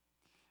that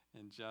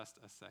in just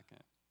a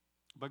second.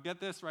 But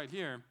get this right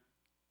here.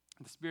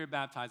 The Spirit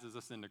baptizes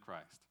us into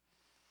Christ.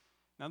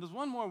 Now, there's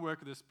one more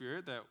work of the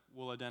Spirit that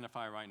we'll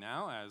identify right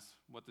now as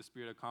what the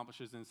Spirit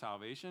accomplishes in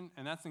salvation,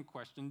 and that's in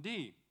question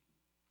D.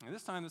 And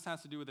this time, this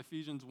has to do with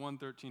Ephesians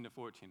 1:13 to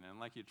 14, and I'd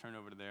like you to turn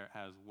over to there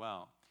as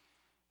well.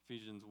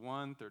 Ephesians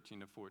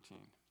 1:13 to 14.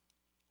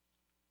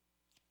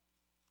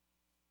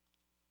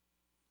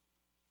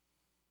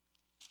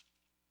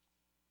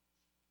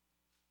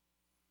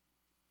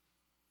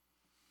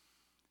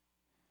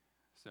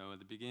 So at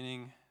the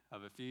beginning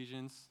of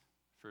Ephesians,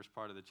 first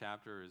part of the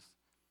chapter is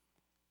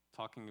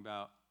talking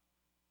about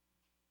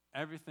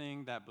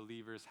everything that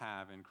believers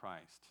have in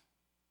Christ.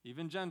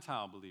 even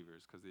Gentile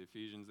believers, because the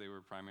Ephesians, they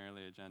were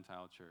primarily a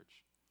Gentile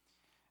church.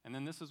 And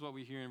then this is what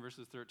we hear in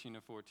verses 13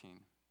 to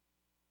 14.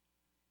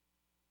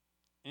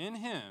 In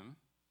him,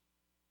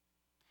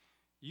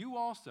 you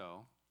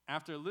also,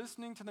 after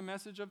listening to the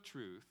message of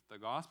truth, the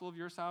gospel of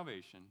your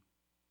salvation,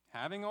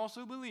 having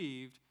also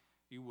believed,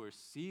 you were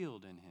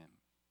sealed in him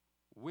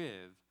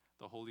with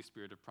the Holy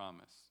Spirit of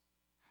promise,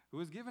 who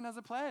was given as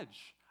a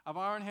pledge of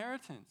our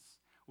inheritance,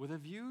 with a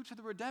view to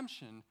the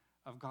redemption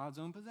of God's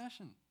own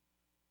possession,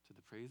 to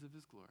the praise of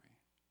his glory.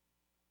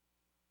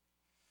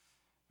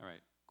 All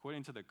right,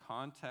 according to the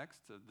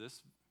context of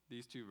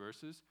these two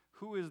verses,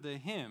 who is the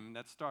him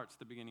that starts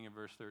the beginning of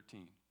verse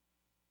 13?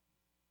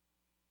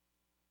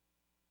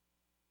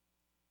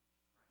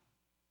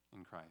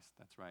 In Christ,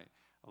 that's right.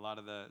 A lot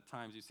of the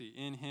times you see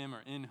in him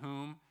or in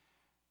whom,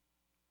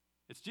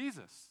 it's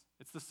Jesus.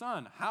 It's the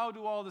Son. How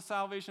do all the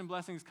salvation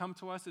blessings come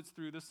to us? It's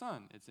through the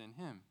Son. It's in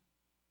him.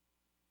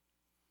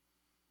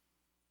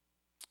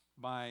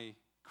 By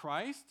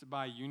Christ,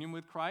 by union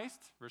with Christ,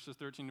 verses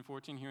 13 to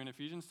 14 here in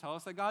Ephesians tell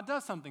us that God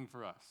does something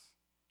for us.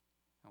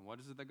 And what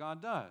is it that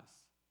God does?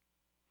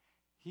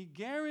 He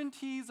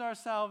guarantees our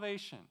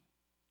salvation.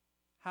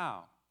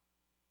 How?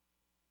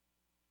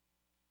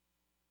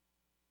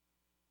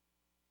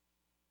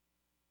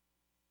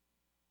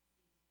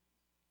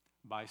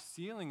 By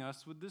sealing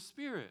us with the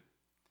Spirit.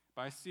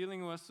 By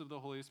sealing us with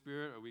the Holy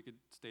Spirit, or we could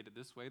state it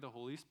this way, the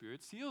Holy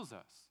Spirit seals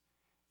us.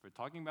 If we're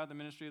talking about the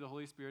ministry of the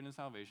Holy Spirit and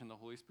salvation, the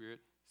Holy Spirit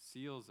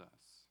seals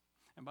us.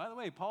 And by the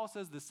way, Paul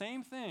says the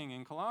same thing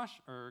in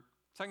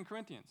 2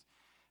 Corinthians.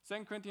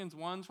 2 Corinthians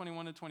 1,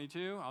 21 to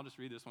 22. I'll just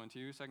read this one to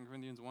you. 2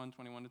 Corinthians 1,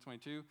 21 to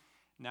 22.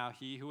 Now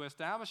he who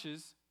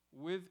establishes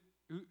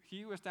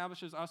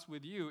us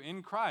with you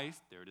in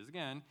Christ, there it is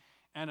again,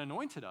 and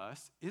anointed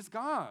us is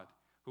God,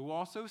 who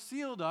also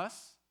sealed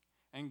us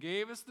and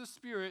gave us the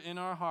Spirit in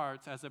our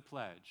hearts as a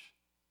pledge.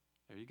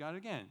 There you got it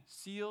again.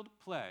 Sealed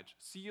pledge.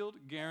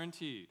 Sealed,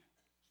 guaranteed.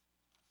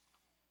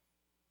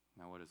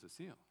 Now what is a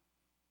seal?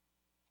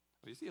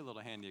 Well, you see a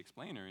little handy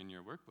explainer in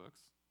your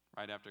workbooks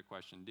right after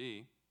question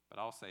D, but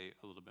I'll say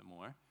a little bit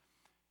more.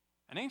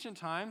 In ancient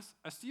times,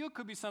 a seal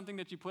could be something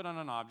that you put on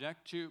an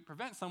object to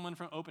prevent someone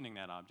from opening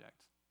that object.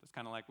 That's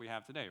kind of like we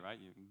have today, right?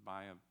 You can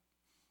buy a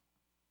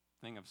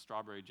thing of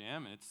strawberry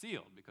jam and it's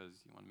sealed because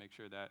you want to make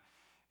sure that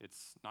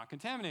it's not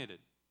contaminated.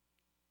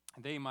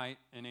 They might,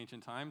 in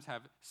ancient times,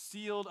 have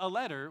sealed a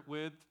letter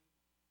with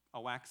a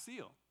wax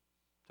seal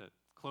to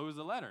close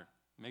the letter,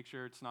 make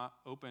sure it's not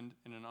opened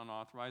in an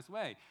unauthorized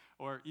way.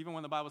 Or even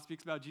when the Bible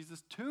speaks about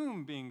Jesus'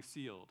 tomb being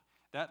sealed,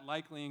 that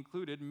likely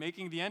included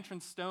making the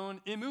entrance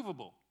stone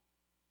immovable.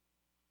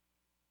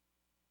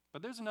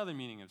 But there's another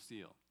meaning of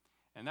seal,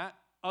 and that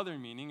other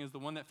meaning is the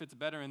one that fits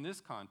better in this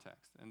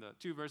context, in the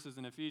two verses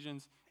in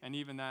Ephesians and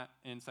even that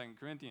in 2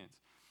 Corinthians.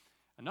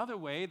 Another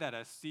way that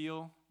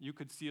you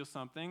could seal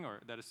something,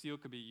 or that a seal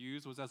could be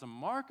used, was as a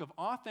mark of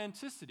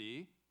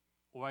authenticity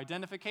or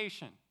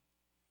identification.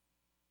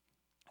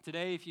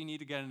 Today, if you need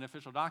to get an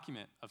official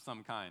document of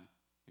some kind,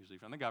 usually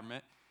from the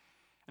government,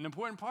 an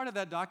important part of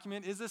that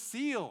document is a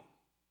seal.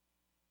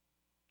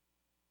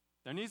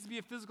 There needs to be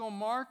a physical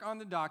mark on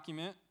the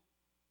document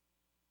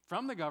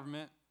from the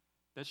government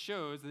that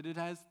shows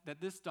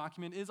that this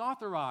document is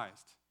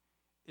authorized.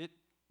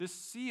 This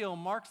seal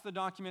marks the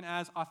document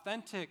as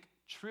authentic,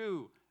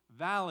 true,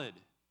 valid.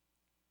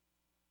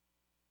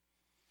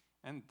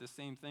 And the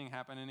same thing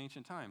happened in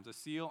ancient times. A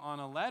seal on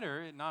a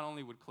letter, it not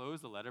only would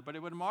close the letter, but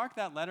it would mark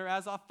that letter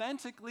as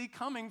authentically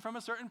coming from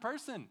a certain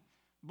person,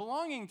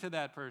 belonging to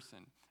that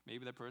person.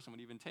 Maybe that person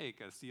would even take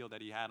a seal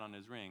that he had on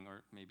his ring,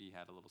 or maybe he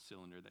had a little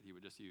cylinder that he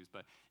would just use.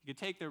 But you could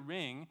take the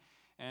ring,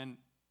 and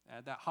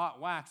at that hot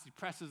wax, he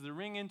presses the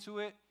ring into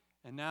it,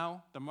 and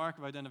now the mark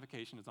of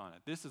identification is on it.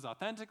 This is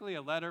authentically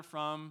a letter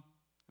from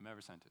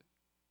whomever sent it.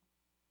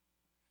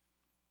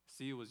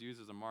 Seal was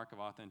used as a mark of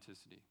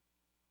authenticity.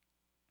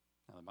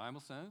 Now the Bible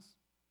says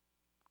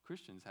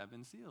Christians have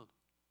been sealed.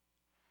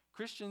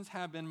 Christians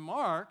have been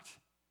marked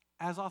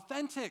as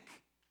authentic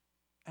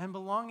and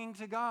belonging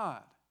to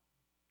God.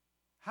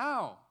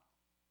 How?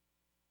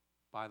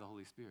 By the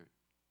Holy Spirit.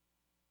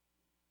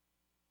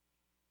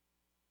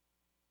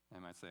 I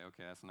might say,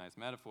 okay, that's a nice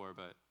metaphor,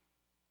 but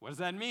what does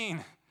that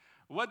mean?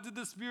 What did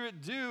the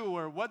Spirit do,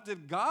 or what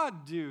did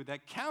God do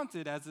that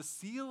counted as a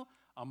seal,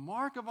 a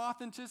mark of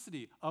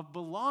authenticity, of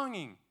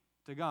belonging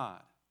to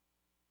God?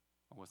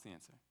 Well, what's the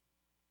answer?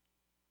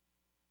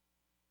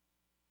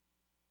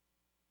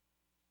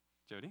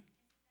 Jody?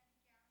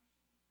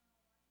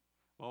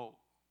 Well, we'll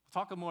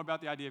talk more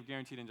about the idea of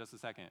guaranteed in just a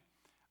second.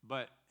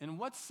 But in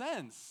what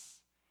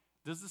sense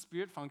does the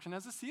Spirit function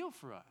as a seal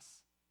for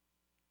us?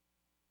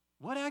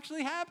 What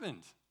actually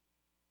happened?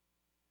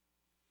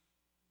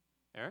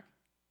 Eric?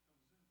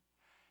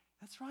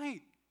 That's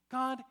right.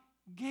 God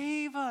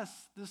gave us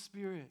the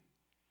Spirit.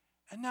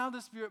 And now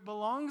the Spirit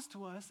belongs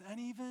to us and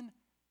even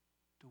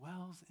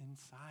dwells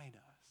inside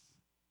us.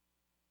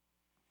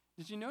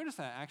 Did you notice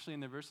that actually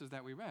in the verses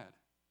that we read?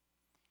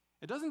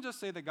 It doesn't just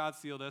say that God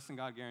sealed us and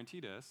God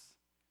guaranteed us.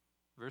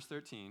 Verse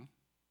 14.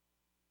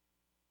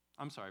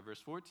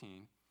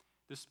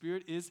 the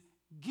Spirit is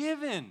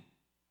given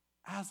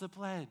as a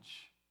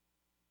pledge.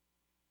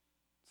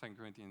 2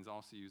 Corinthians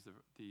also uses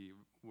the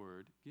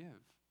word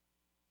give.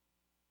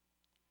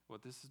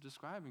 What this is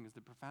describing is the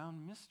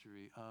profound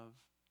mystery of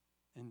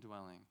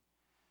indwelling.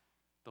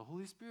 The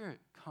Holy Spirit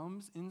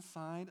comes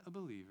inside a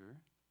believer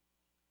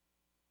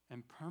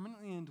and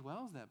permanently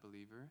indwells that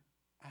believer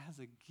as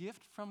a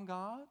gift from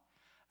God,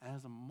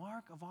 as a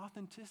mark of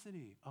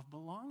authenticity, of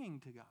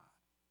belonging to God.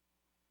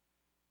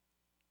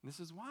 This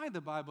is why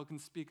the Bible can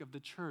speak of the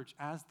church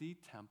as the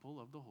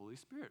temple of the Holy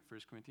Spirit,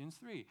 1 Corinthians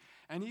 3.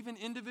 And even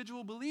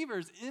individual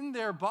believers in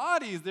their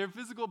bodies, their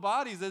physical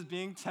bodies, as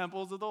being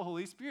temples of the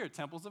Holy Spirit,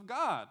 temples of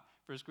God,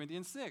 1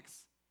 Corinthians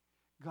 6.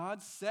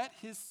 God set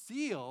his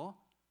seal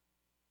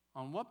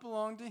on what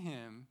belonged to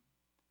him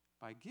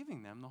by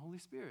giving them the Holy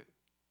Spirit.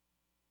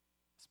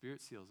 The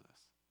Spirit seals us.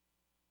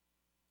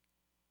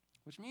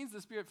 Which means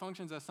the Spirit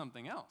functions as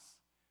something else,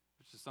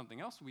 which is something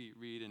else we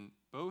read in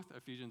both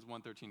Ephesians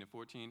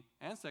 1:13-14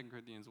 and 2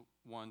 Corinthians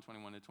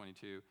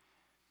 1:21-22.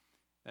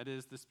 That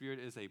is, the Spirit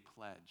is a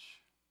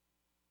pledge,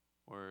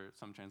 or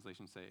some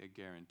translations say a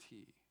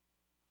guarantee.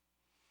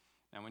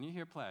 Now, when you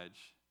hear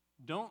pledge,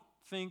 don't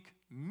think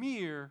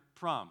mere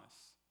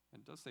promise.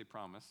 It does say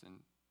promise in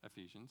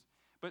Ephesians,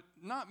 but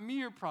not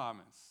mere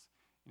promise.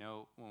 You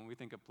know, when we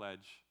think of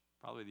pledge,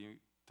 probably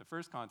the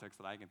first context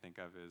that I can think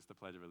of is the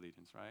Pledge of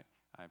Allegiance, right?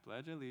 I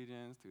pledge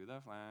allegiance to the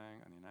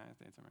flag of the United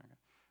States of America.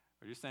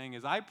 What you're saying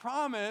is, I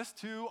promise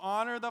to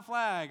honor the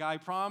flag. I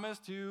promise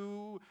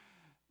to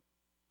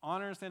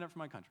honor and stand up for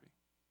my country.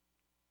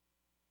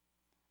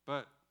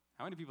 But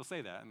how many people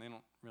say that and they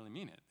don't really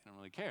mean it? They don't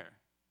really care.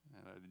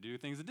 They do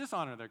things that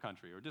dishonor their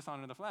country or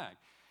dishonor the flag.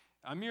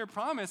 A mere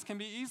promise can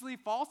be easily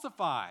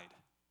falsified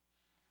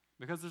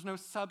because there's no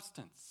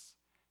substance.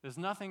 There's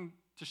nothing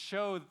to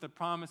show that the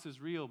promise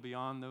is real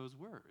beyond those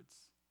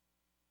words.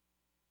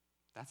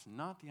 That's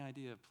not the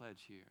idea of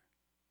pledge here.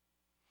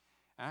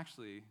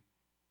 Actually,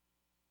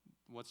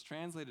 what's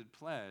translated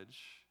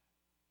pledge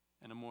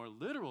in a more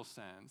literal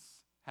sense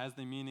has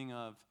the meaning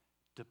of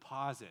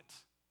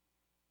deposit,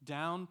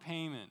 down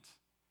payment,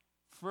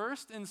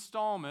 first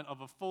installment of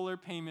a fuller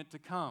payment to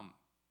come.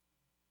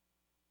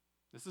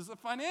 This is a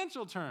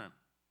financial term.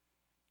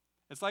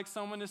 It's like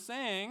someone is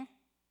saying,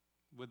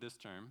 with this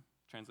term,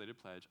 translated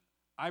pledge,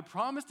 I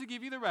promise to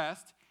give you the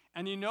rest,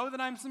 and you know that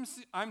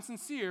I'm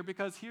sincere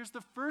because here's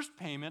the first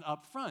payment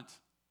up front.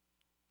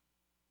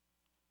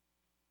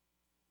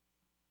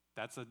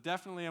 That's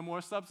definitely a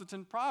more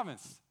substantive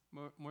promise,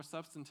 more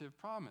substantive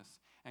promise.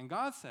 And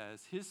God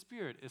says his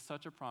Spirit is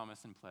such a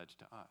promise and pledge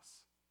to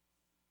us.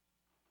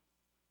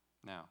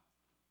 Now,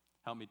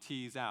 help me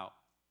tease out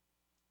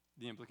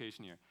the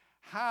implication here.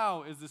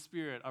 How is the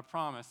Spirit a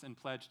promise and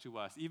pledge to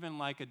us, even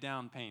like a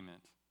down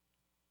payment?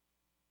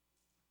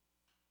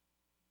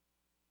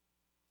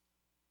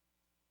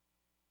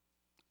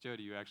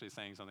 Jody, you were actually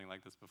saying something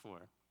like this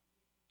before.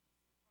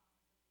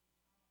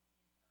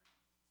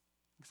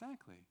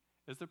 Exactly.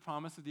 It's the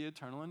promise of the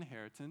eternal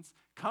inheritance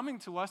coming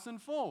to us in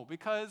full.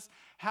 Because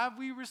have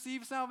we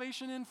received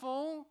salvation in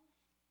full?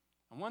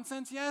 In one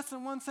sense, yes.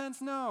 In one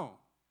sense, no.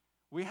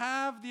 We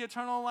have the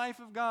eternal life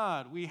of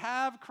God. We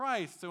have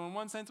Christ. So in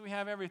one sense, we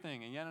have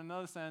everything. And yet in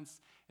another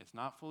sense, it's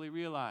not fully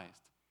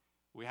realized.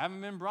 We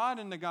haven't been brought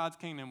into God's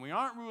kingdom. We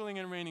aren't ruling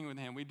and reigning with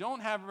him. We don't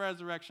have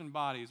resurrection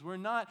bodies. We're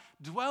not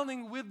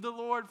dwelling with the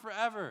Lord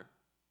forever.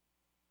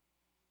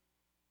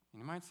 And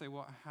you might say,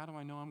 well, how do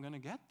I know I'm going to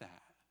get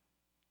that?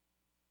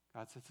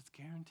 God says it's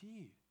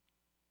guaranteed.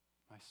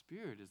 My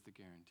Spirit is the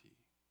guarantee.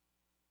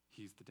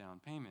 He's the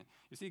down payment.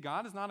 You see,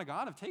 God is not a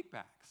God of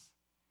takebacks.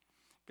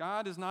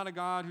 God is not a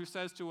God who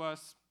says to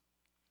us,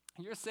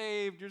 you're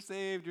saved, you're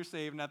saved, you're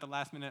saved, and at the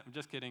last minute, I'm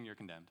just kidding, you're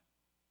condemned.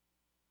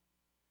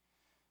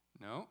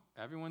 No,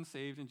 everyone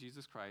saved in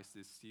Jesus Christ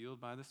is sealed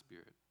by the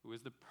Spirit, who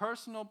is the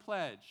personal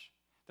pledge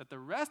that the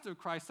rest of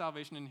Christ's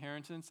salvation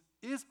inheritance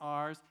is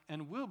ours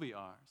and will be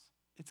ours.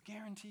 It's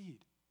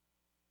guaranteed.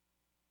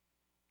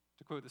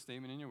 To quote the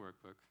statement in your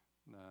workbook,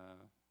 the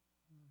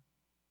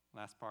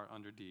last part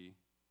under D,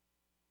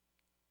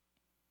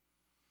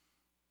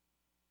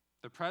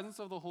 the presence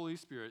of the Holy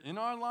Spirit in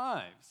our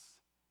lives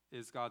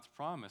is God's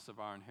promise of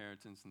our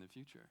inheritance in the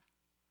future.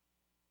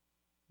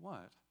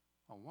 What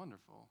a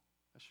wonderful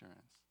assurance.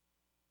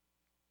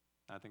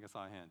 I think I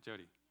saw a hand.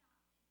 Jody.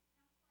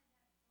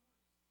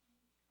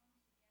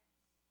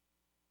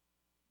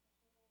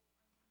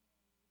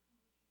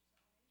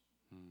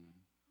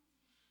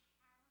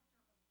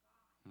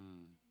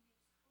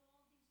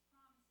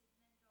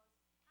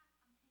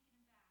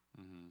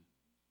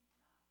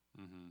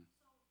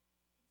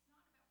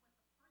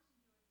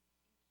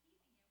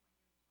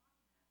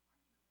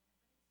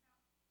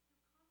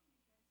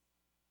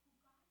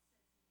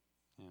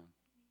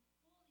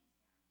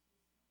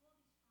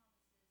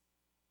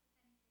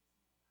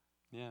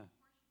 Yeah.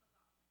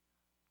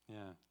 Yeah.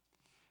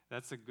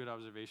 That's a good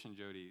observation,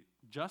 Jody.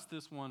 Just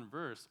this one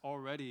verse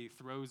already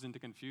throws into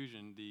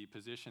confusion the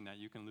position that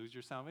you can lose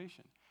your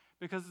salvation.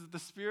 Because if the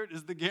Spirit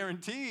is the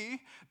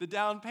guarantee, the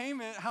down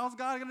payment, how's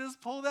God going to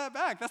just pull that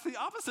back? That's the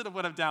opposite of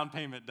what a down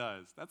payment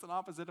does. That's an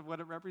opposite of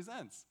what it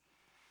represents.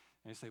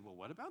 And you say, well,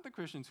 what about the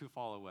Christians who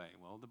fall away?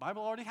 Well, the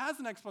Bible already has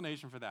an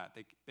explanation for that.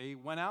 They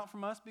went out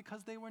from us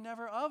because they were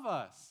never of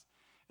us.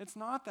 It's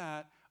not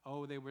that,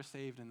 oh, they were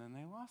saved and then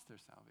they lost their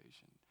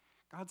salvation.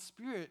 God's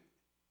Spirit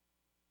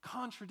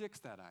contradicts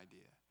that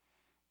idea.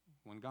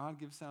 When God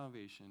gives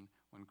salvation,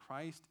 when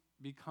Christ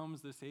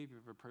becomes the Savior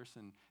of a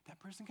person, that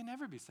person can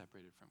never be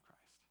separated from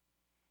Christ.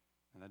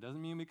 And that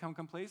doesn't mean we become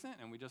complacent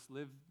and we just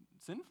live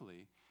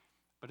sinfully,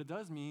 but it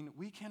does mean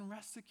we can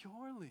rest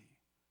securely.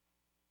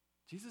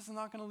 Jesus is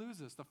not going to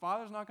lose us. The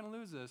Father's not going to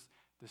lose us.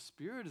 The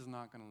Spirit is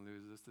not going to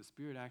lose us. The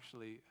Spirit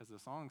actually, as the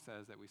song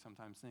says that we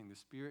sometimes sing, the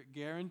Spirit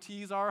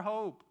guarantees our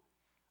hope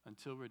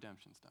until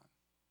redemption's done.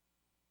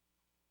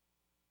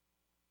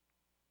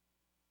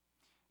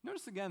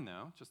 Notice again,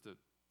 though, just to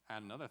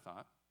add another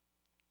thought,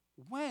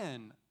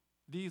 when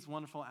these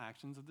wonderful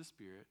actions of the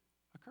Spirit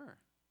occur.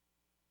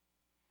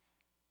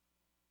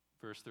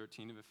 Verse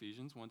 13 of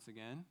Ephesians, once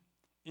again,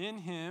 in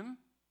him,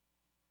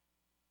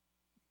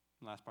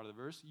 last part of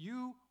the verse,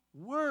 you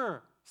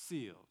were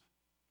sealed.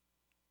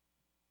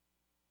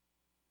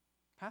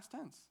 Past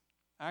tense.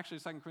 Actually,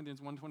 2 Corinthians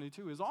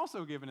 1:22 is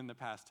also given in the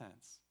past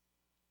tense.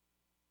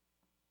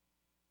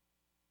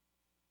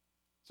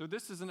 So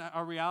this is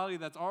a reality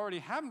that's already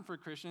happened for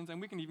Christians,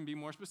 and we can even be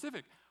more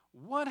specific.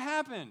 What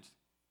happened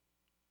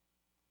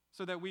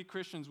so that we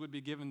Christians would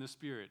be given the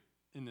Spirit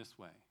in this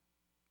way?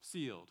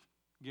 Sealed,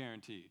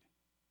 guaranteed.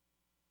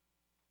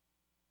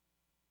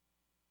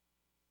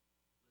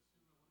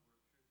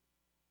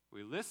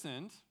 We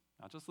listened,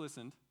 not just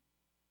listened,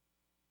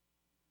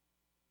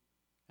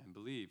 and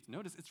believed.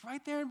 Notice, it's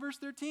right there in verse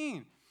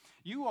 13.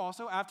 You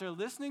also, after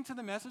listening to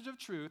the message of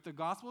truth, the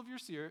gospel of your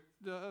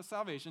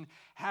salvation,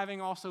 having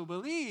also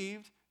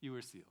believed, you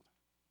were sealed.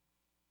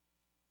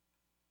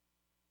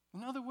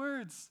 In other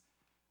words,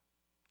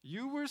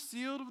 you were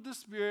sealed with the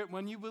Spirit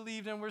when you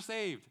believed and were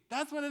saved.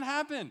 That's when it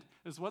happened.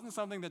 This wasn't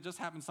something that just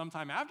happened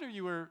sometime after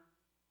you were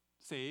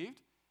saved.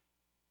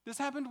 This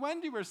happened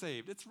when you were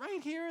saved. It's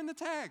right here in the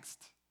text.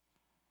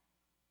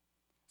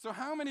 So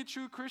how many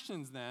true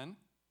Christians then,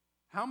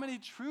 how many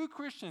true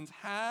Christians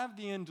have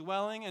the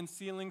indwelling and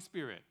sealing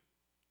Spirit?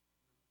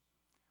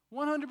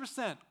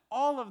 100%,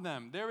 all of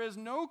them. There is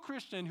no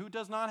Christian who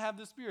does not have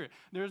the Spirit.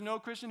 There is no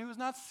Christian who is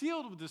not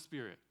sealed with the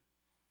Spirit.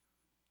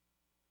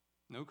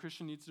 No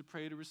Christian needs to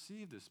pray to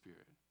receive the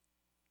Spirit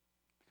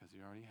because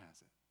he already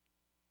has it.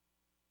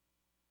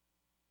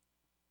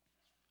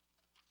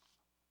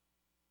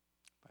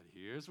 But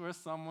here's where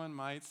someone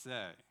might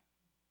say,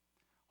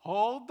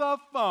 hold the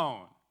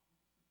phone.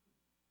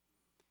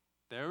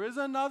 There is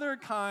another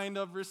kind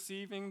of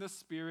receiving the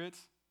Spirit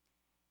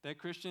that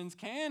Christians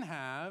can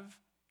have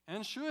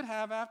and should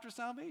have after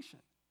salvation.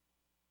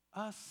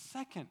 A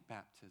second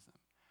baptism,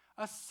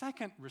 a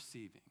second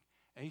receiving,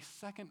 a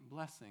second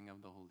blessing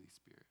of the Holy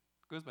Spirit.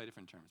 It goes by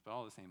different terms, but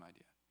all the same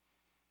idea.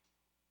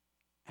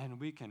 And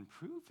we can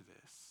prove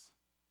this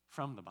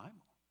from the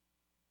Bible.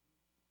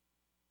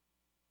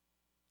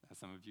 As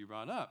some of you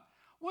brought up,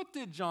 what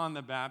did John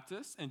the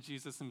Baptist and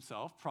Jesus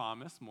himself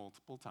promise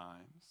multiple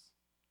times?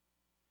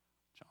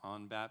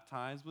 John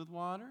baptized with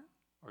water,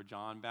 or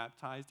John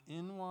baptized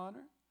in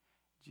water.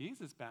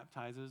 Jesus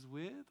baptizes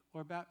with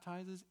or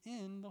baptizes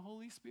in the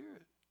Holy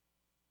Spirit.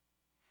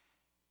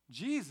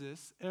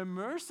 Jesus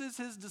immerses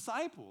his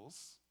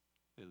disciples,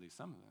 at least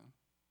some of them,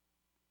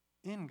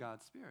 in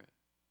God's Spirit.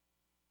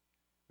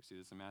 We see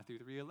this in Matthew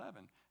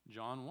 3:11,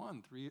 John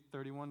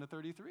 1:31 to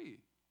 33,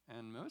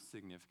 and most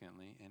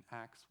significantly in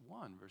Acts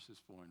 1,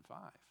 verses 4 and 5.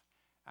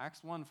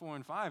 Acts 1, 4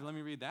 and 5, let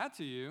me read that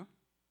to you.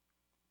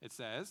 It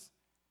says,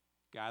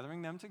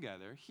 gathering them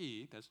together,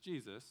 he, that's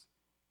Jesus,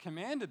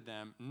 commanded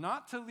them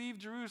not to leave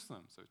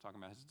Jerusalem, so he's talking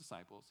about his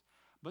disciples,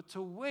 but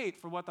to wait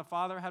for what the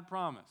Father had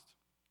promised,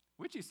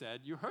 which he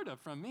said, you heard of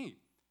from me.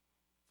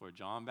 For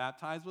John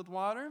baptized with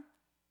water,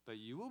 but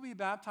you will be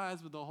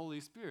baptized with the Holy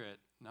Spirit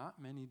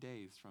not many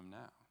days from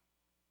now.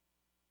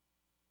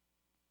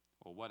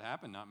 Well, what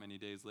happened not many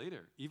days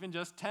later? Even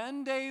just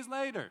 10 days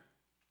later,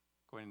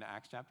 according to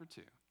Acts chapter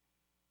 2.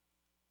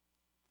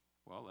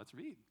 Well, let's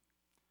read.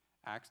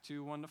 Acts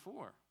 2, 1 to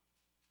 4.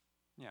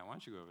 Yeah, why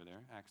don't you go over there?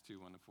 Acts 2,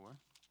 1 to 4.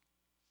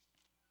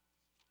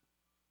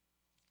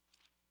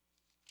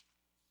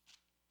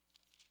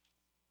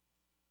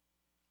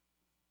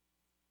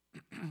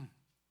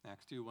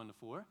 Acts 2, 1 to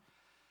 4.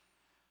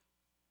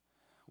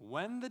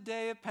 When the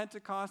day of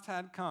Pentecost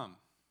had come,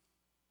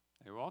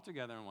 they were all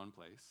together in one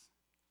place,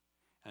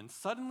 and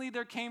suddenly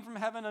there came from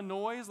heaven a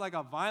noise like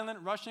a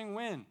violent rushing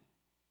wind,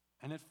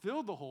 and it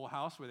filled the whole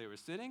house where they were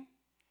sitting.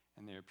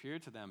 And there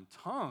appeared to them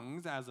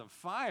tongues as of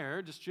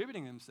fire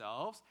distributing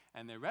themselves,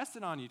 and they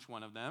rested on each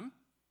one of them.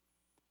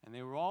 And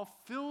they were all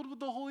filled with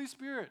the Holy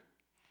Spirit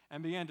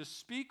and began to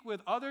speak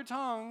with other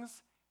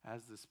tongues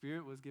as the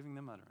Spirit was giving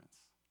them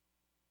utterance.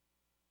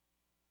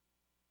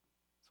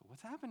 So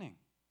what's happening?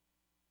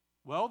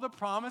 Well, the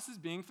promise is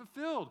being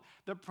fulfilled.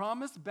 The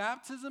promised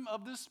baptism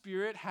of the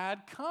Spirit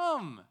had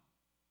come.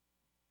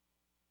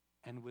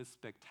 and with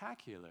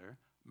spectacular,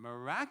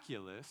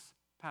 miraculous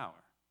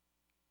power.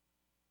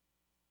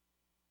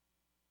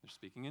 They're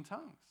speaking in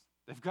tongues.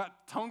 They've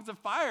got tongues of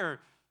fire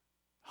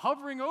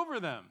hovering over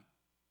them.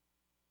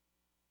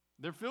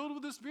 They're filled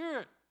with the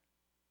Spirit.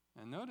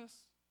 And notice,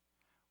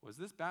 was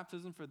this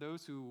baptism for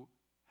those who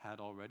had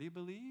already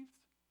believed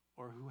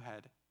or who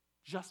had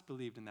just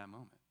believed in that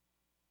moment?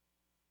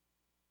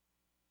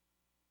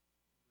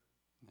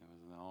 It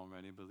was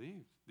already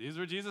believed. These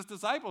were Jesus'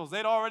 disciples.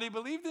 They'd already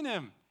believed in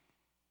him.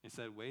 He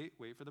said, wait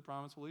for the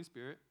promised Holy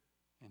Spirit,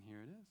 and here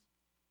it is.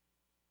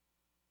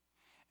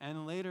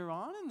 And later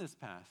on in this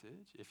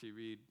passage, if you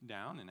read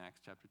down in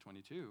Acts chapter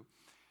 22,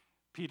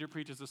 Peter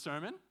preaches a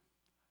sermon.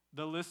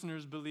 The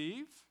listeners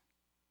believe.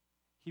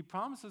 He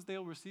promises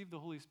they'll receive the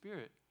Holy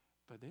Spirit,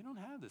 but they don't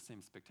have the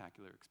same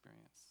spectacular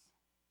experience.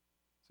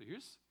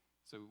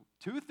 So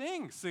two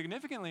things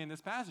significantly in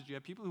this passage. You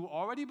have people who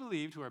already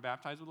believed, who are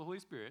baptized with the Holy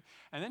Spirit,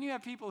 and then you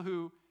have people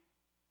who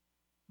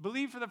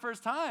believe for the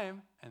first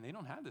time, and they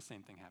don't have the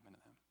same thing happen to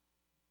them,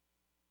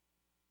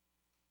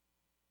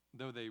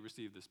 though they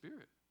receive the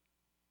Spirit.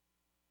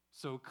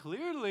 So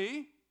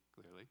clearly,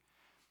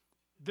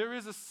 there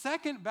is a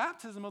second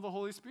baptism of the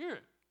Holy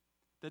Spirit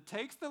that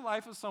takes the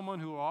life of someone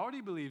who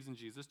already believes in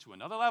Jesus to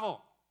another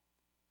level,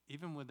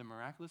 even with the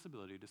miraculous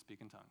ability to speak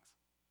in tongues.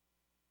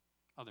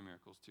 Other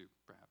miracles too,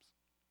 perhaps.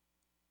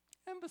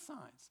 And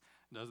besides,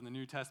 doesn't the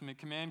New Testament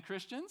command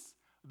Christians,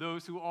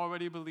 those who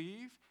already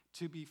believe,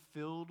 to be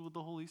filled with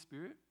the Holy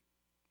Spirit?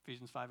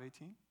 Ephesians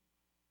 5:18.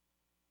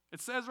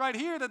 It says right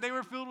here that they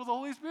were filled with the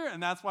Holy Spirit,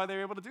 and that's why they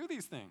were able to do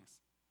these things.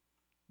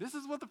 This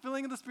is what the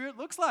filling of the Spirit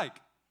looks like.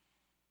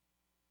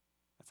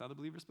 That's how the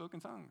believers spoke in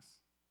tongues.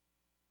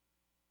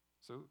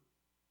 So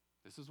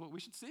this is what we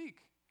should seek.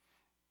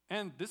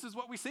 And this is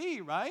what we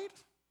see, right?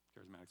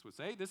 Charismatics would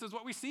say, this is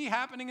what we see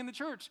happening in the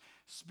church.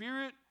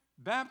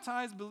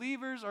 Spirit-baptized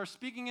believers are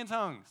speaking in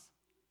tongues.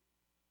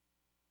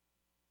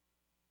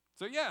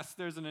 So yes,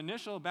 there's an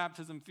initial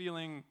baptism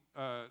filling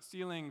of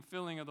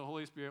the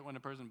Holy Spirit when a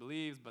person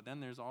believes, but then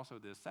there's also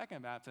this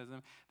second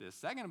baptism, this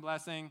second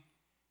blessing,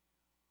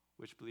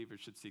 which believers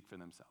should seek for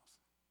themselves.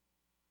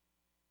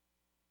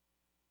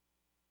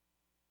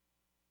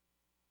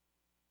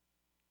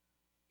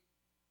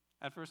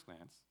 At first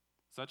glance,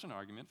 such an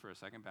argument for a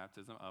second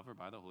baptism of or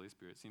by the Holy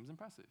Spirit seems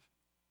impressive.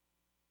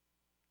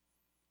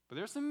 But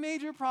there are some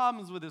major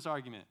problems with this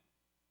argument.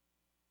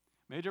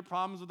 Major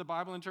problems with the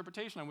Bible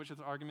interpretation on which this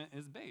argument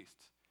is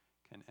based.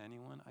 Can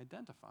anyone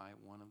identify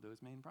one of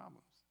those main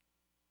problems?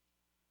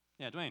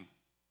 Yeah, Dwayne.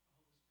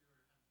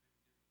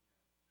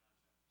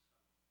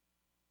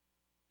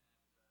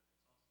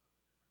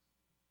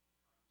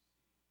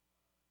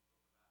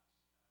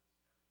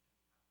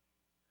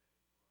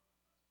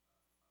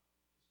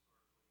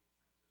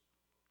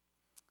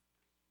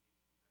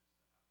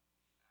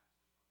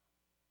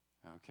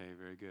 Okay,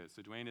 very good.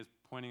 So Dwayne is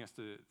pointing us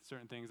to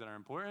certain things that are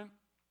important,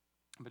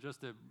 but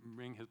just to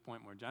bring his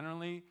point more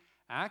generally,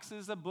 Acts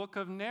is a book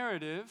of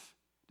narrative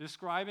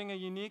describing a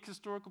unique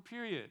historical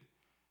period.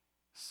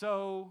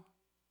 So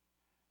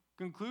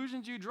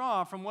conclusions you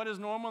draw from what is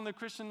normal in the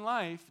Christian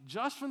life,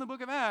 just from the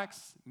book of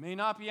Acts, may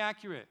not be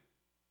accurate.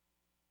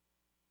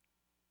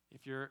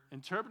 If you're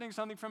interpreting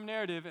something from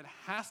narrative, it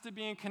has to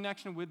be in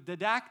connection with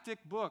didactic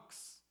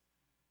books,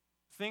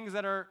 things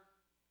that are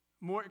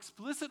more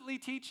explicitly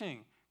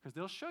teaching, because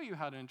they'll show you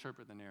how to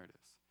interpret the narratives.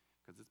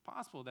 Because it's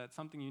possible that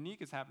something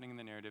unique is happening in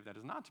the narrative that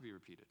is not to be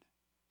repeated.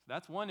 So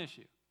that's one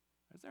issue.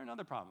 Is there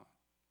another problem?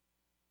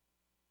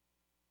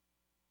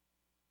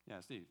 Yeah,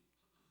 Steve.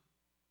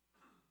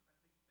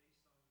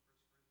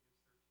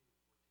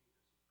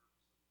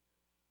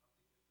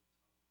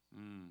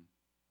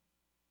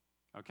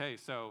 Okay,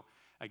 so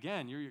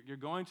again, you're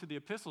going to the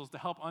epistles to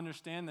help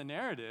understand the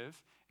narrative,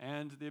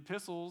 and the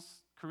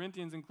epistles,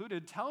 Corinthians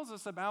included, tells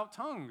us about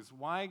tongues.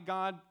 Why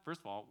God,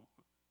 first of all,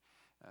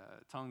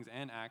 tongues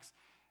and Acts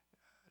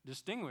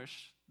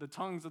distinguish the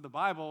tongues of the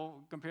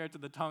Bible compared to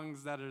the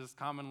tongues that is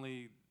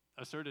commonly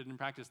asserted and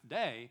practiced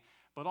today,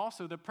 but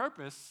also the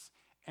purpose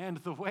and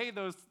the way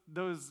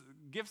those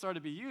gifts are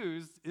to be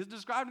used is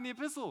described in the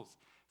epistles.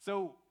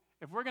 So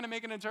if we're going to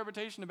make an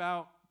interpretation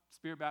about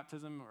spirit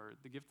baptism or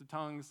the gift of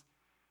tongues,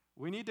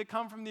 we need to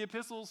come from the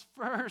epistles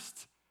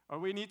first, or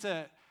we need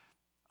to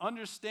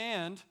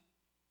understand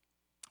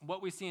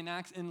what we see in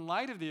Acts in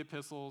light of the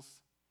epistles,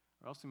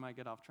 or else we might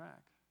get off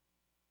track.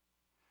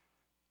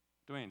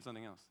 Dwayne,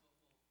 something else.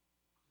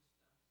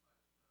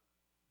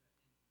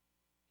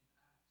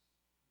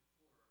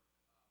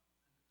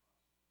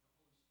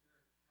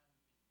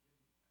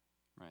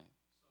 Right.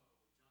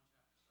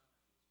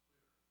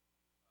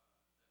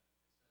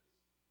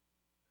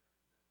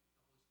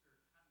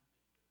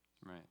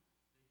 Right.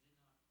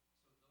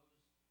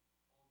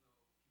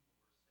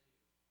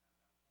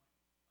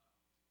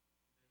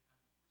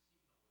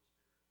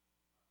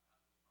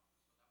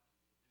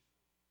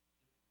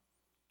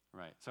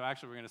 Right. So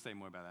actually, we're going to say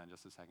more about that in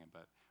just a second.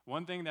 But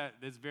one thing that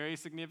is very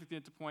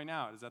significant to point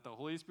out is that the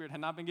Holy Spirit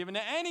had not been given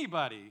to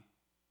anybody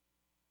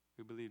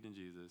who believed in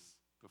Jesus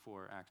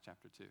before Acts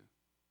chapter 2.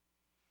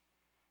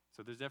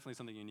 So there's definitely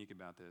something unique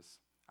about this.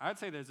 I'd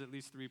say there's at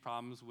least 3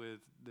 problems with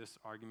this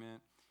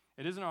argument.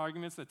 It is an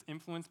argument that's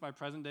influenced by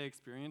present-day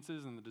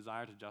experiences and the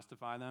desire to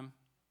justify them.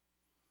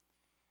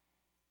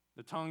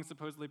 The tongues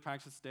supposedly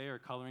practiced today are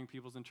coloring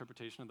people's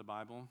interpretation of the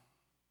Bible.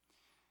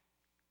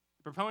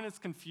 Proponents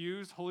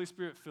confuse Holy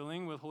Spirit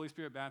filling with Holy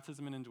Spirit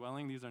baptism and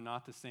indwelling. These are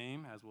not the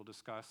same, as we'll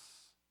discuss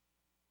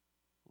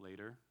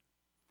later.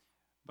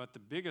 But the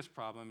biggest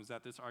problem is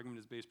that this argument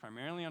is based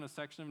primarily on a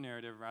section of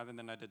narrative rather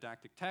than a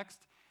didactic text.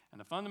 And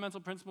the fundamental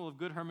principle of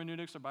good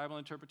hermeneutics or Bible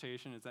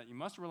interpretation is that you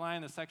must rely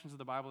on the sections of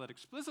the Bible that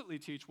explicitly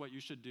teach what you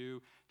should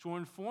do to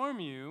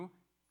inform you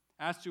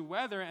as to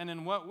whether and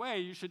in what way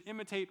you should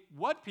imitate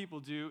what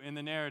people do in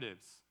the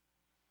narratives.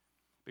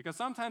 Because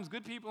sometimes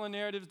good people in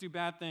narratives do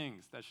bad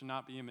things that should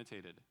not be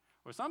imitated.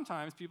 Or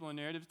sometimes people in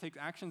narratives take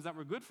actions that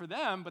were good for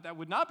them, but that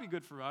would not be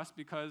good for us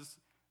because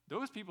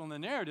those people in the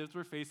narratives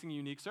were facing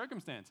unique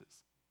circumstances.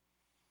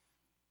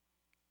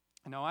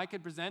 Now, I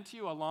could present to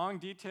you a long,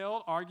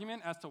 detailed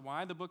argument as to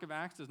why the book of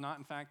Acts does not,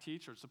 in fact,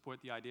 teach or support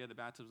the idea of the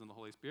baptism of the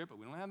Holy Spirit, but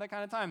we don't have that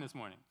kind of time this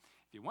morning.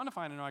 If you want to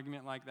find an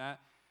argument like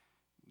that,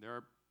 there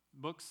are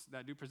books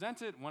that do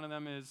present it. One of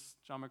them is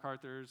John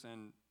MacArthur's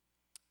and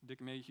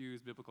Dick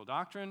Mayhew's Biblical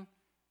Doctrine.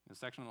 In the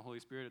section on the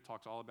Holy Spirit, it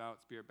talks all about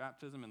Spirit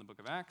baptism in the book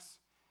of Acts.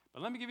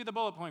 But let me give you the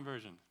bullet point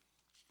version.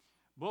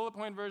 Bullet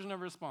point version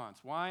of response.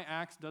 Why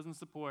Acts doesn't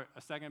support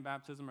a second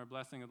baptism or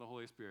blessing of the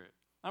Holy Spirit.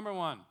 Number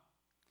 1.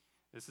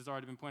 This has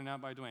already been pointed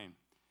out by Dwayne.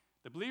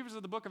 The believers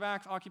of the book of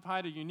Acts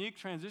occupied a unique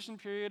transition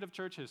period of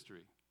church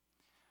history,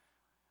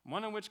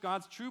 one in which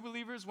God's true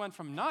believers went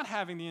from not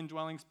having the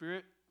indwelling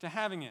Spirit to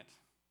having it.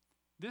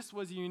 This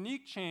was a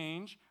unique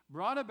change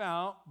brought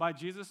about by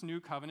Jesus' new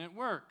covenant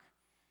work.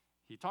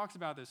 He talks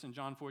about this in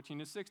John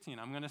 14-16.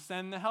 I'm going to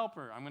send the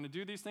helper. I'm going to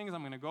do these things.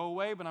 I'm going to go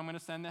away, but I'm going to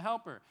send the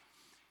helper.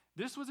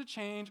 This was a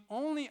change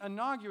only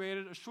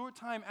inaugurated a short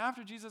time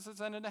after Jesus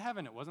ascended to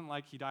heaven. It wasn't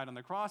like he died on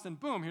the cross and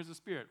boom, here's the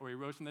Spirit. Or he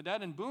rose from the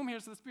dead and boom,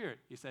 here's the Spirit.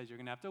 He says, you're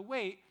going to have to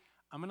wait.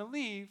 I'm going to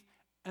leave,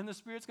 and the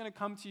Spirit's going to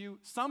come to you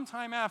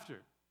sometime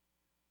after.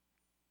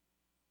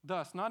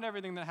 Thus, not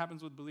everything that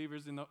happens with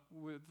believers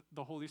with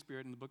the Holy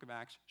Spirit in the book of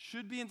Acts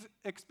should be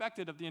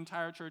expected of the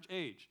entire church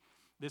age.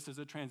 This is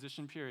a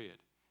transition period,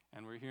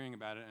 and we're hearing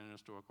about it in an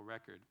historical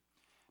record.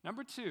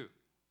 Number 2,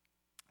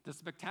 the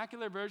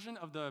spectacular version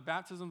of the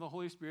baptism of the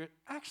Holy Spirit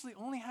actually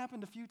only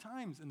happened a few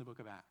times in the book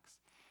of Acts.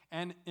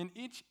 And in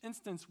each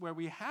instance where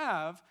we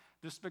have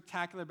the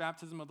spectacular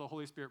baptism of the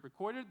Holy Spirit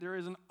recorded, there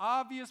is an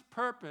obvious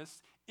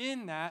purpose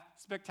in that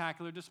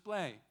spectacular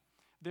display.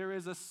 There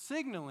is a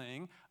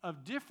signaling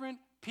of different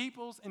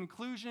people's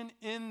inclusion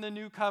in the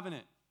new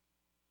covenant.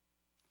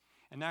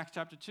 In Acts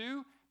chapter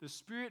 2, the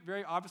Spirit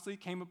very obviously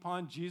came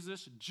upon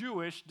Jesus'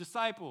 Jewish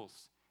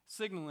disciples,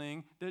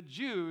 signaling that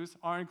Jews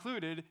are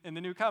included in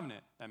the new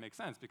covenant. That makes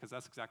sense because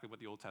that's exactly what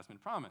the Old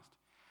Testament promised.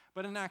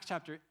 But in Acts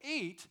chapter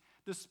 8,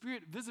 the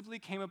Spirit visibly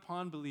came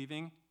upon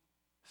believing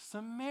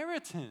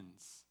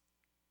Samaritans,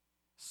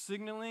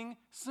 signaling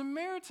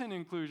Samaritan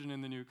inclusion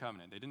in the new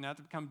covenant. They didn't have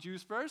to become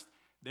Jews first.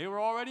 They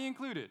were already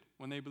included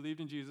when they believed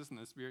in Jesus, and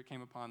the Spirit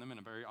came upon them in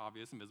a very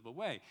obvious and visible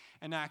way.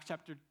 In Acts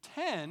chapter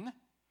 10,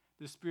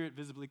 the Spirit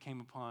visibly came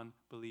upon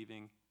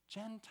believing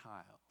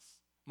Gentiles,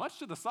 much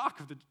to the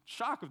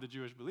shock of the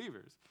Jewish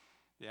believers.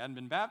 They hadn't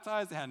been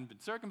baptized, they hadn't been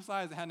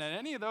circumcised, they hadn't had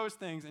any of those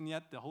things, and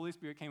yet the Holy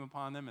Spirit came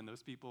upon them, and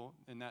those people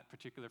in that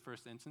particular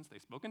first instance, they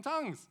spoke in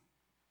tongues.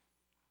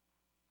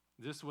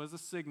 This was a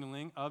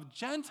signaling of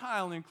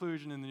Gentile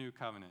inclusion in the new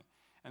covenant.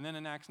 And then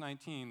in Acts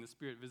 19, the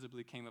Spirit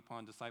visibly came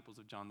upon disciples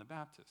of John the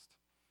Baptist,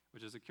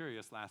 which is a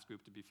curious last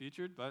group to be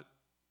featured, but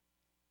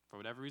for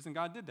whatever reason,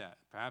 God did that.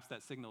 Perhaps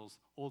that signals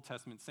Old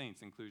Testament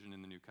saints' inclusion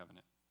in the new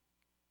covenant.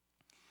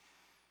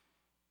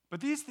 But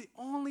these are the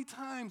only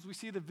times we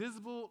see the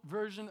visible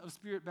version of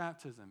Spirit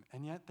baptism,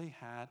 and yet they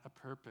had a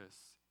purpose.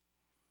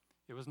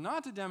 It was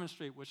not to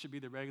demonstrate what should be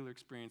the regular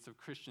experience of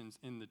Christians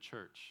in the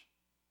church.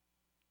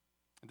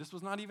 This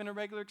was not even a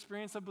regular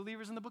experience of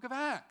believers in the book of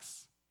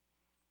Acts.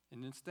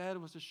 And instead, it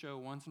was to show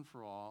once and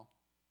for all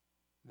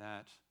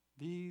that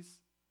these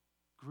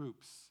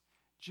groups,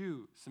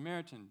 Jew,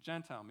 Samaritan,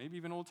 Gentile, maybe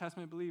even Old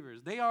Testament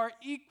believers, they are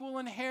equal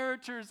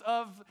inheritors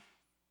of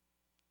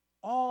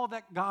all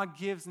that God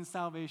gives in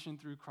salvation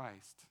through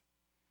Christ.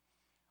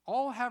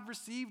 All have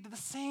received the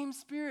same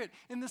Spirit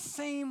in the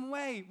same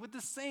way, with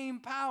the same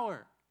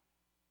power,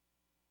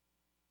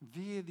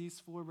 via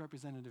these 4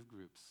 representative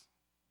groups.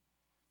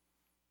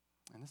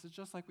 And this is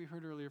just like we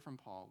heard earlier from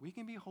Paul. We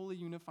can be wholly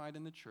unified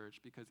in the church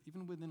because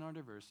even within our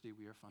diversity,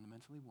 we are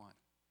fundamentally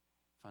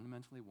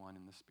one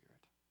in the Spirit.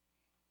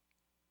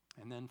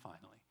 And then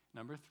finally,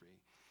 number 3,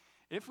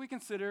 if we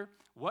consider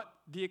what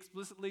the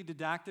explicitly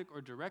didactic or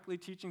directly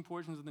teaching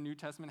portions of the New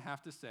Testament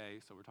have to say,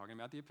 so we're talking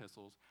about the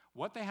epistles,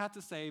 what they have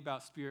to say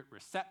about Spirit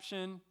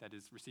reception, that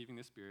is receiving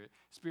the Spirit,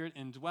 Spirit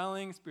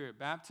indwelling, Spirit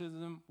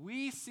baptism,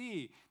 we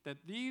see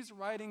that these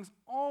writings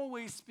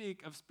always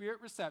speak of Spirit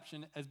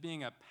reception as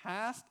being a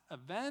past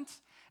event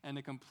and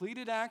a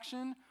completed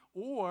action,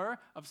 or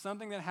of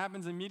something that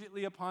happens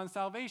immediately upon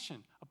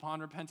salvation, upon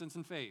repentance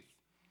and faith.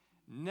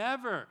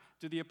 Never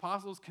do the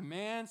apostles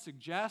command,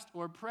 suggest,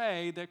 or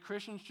pray that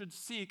Christians should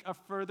seek a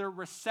further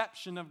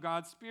reception of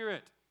God's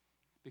Spirit,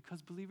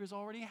 because believers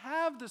already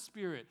have the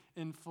Spirit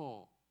in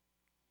full.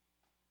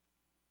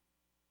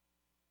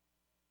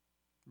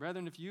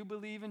 Brethren, if you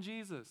believe in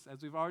Jesus,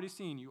 as we've already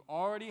seen, you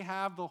already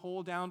have the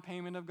whole down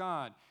payment of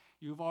God.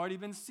 You've already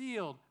been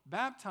sealed,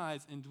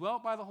 baptized, and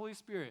dwelt by the Holy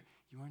Spirit.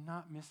 You are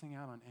not missing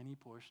out on any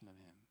portion of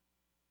Him.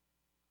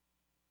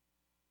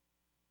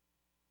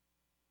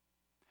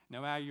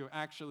 Now, are you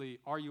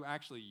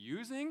actually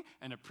using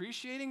and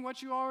appreciating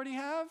what you already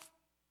have?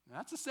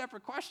 That's a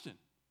separate question.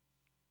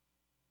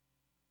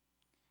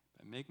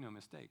 But make no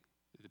mistake,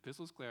 the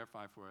epistles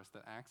clarify for us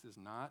that Acts is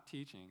not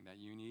teaching that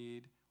you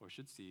need or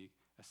should seek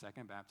a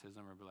second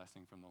baptism or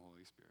blessing from the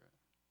Holy Spirit.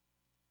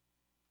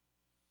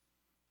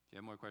 If you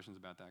have more questions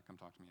about that, come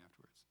talk to me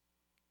afterwards.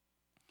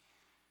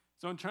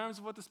 So in terms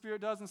of what the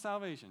Spirit does in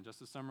salvation, just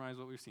to summarize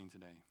what we've seen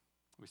today,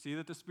 we see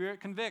that the Spirit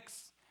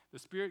convicts, the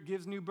Spirit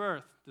gives new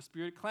birth, the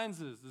Spirit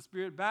cleanses, the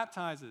Spirit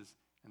baptizes,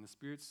 and the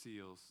Spirit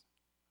seals.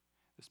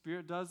 The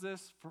Spirit does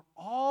this for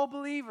all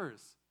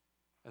believers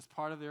as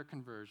part of their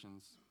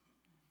conversions.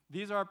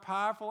 These are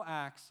powerful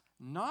acts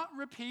not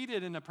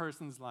repeated in a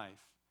person's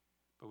life,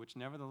 but which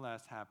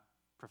nevertheless have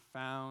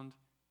profound,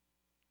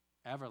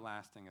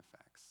 everlasting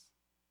effects.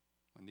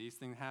 When these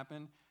things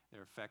happen,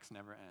 their effects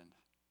never end.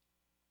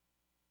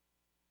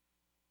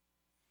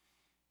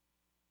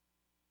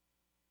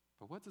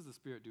 But what does the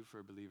Spirit do for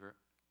a believer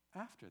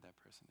after that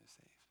person is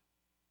saved?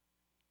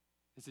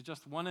 Is it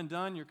just one and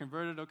done? You're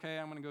converted, okay,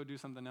 I'm going to go do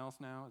something else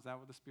now. Is that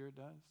what the Spirit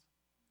does?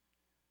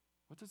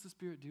 What does the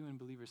Spirit do in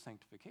believer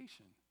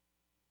sanctification?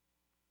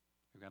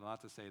 We've got a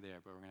lot to say there,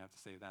 but we're going to have to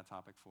save that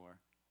topic for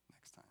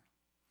next time.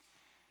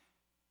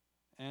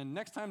 And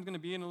next time is going to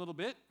be in a little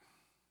bit.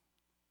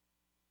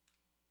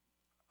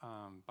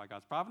 By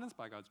God's providence,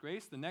 by God's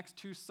grace, the next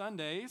 2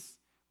 Sundays,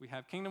 we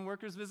have Kingdom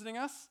workers visiting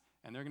us,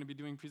 and they're going to be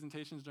doing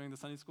presentations during the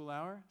Sunday school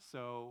hour,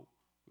 so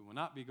we will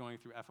not be going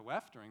through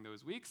FOF during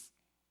those weeks.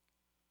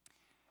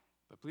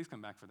 But please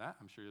come back for that.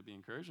 I'm sure you'll be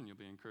encouraged, and you'll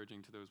be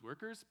encouraging to those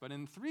workers. But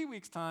in 3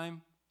 weeks'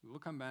 time, we will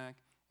come back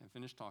and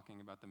finish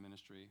talking about the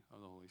ministry of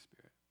the Holy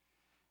Spirit.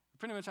 We're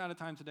pretty much out of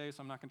time today,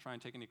 so I'm not going to try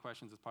and take any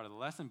questions as part of the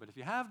lesson, but if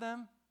you have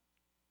them,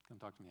 come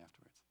talk to me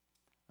afterwards.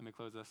 Let me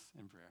close us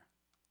in prayer.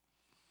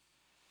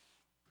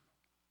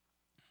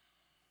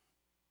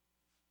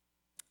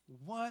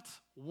 What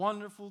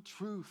wonderful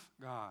truth,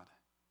 God.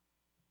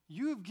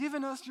 You've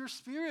given us your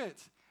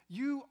Spirit.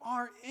 You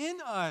are in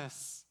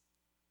us.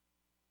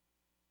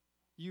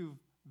 You've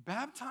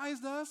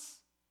baptized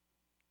us.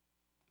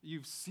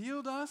 You've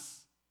sealed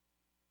us.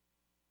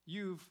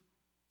 You've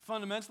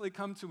fundamentally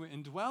come to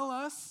indwell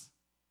us.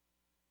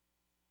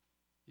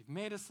 You've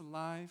made us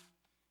alive.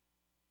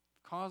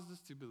 You've caused us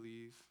to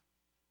believe.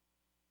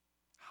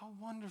 How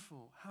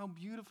wonderful, how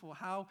beautiful,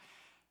 how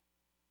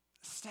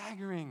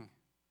staggering.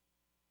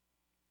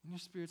 And your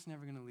Spirit's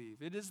never going to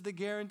leave. It is the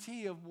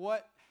guarantee of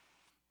what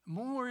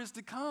more is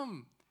to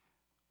come.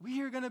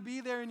 We are going to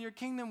be there in your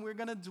kingdom. We're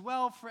going to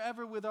dwell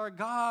forever with our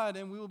God,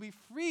 and we will be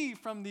free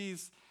from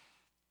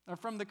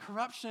from the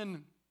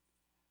corruption,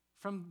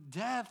 from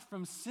death,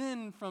 from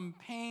sin, from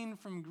pain,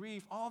 from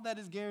grief. All that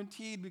is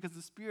guaranteed because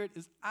the Spirit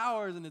is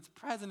ours, and it's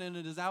present, and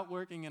it is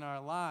outworking in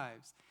our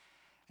lives.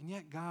 And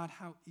yet, God,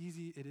 how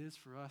easy it is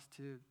for us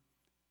to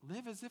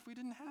live as if we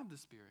didn't have the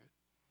Spirit.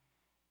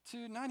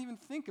 To not even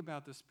think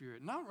about the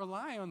Spirit, not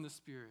rely on the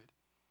Spirit,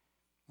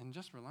 and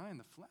just rely on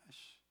the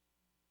flesh.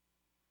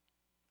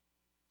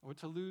 Or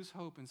to lose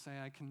hope and say,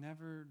 I can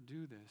never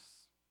do this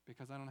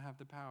because I don't have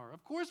the power.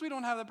 Of course we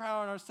don't have the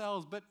power in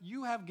ourselves, but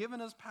you have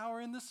given us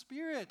power in the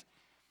Spirit.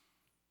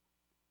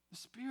 The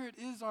Spirit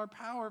is our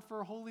power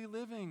for holy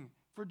living,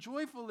 for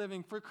joyful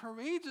living, for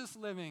courageous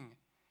living.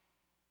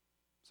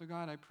 So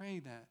God, I pray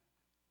that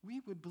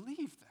we would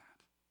believe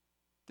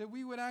that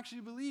we would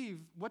actually believe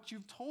what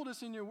you've told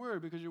us in your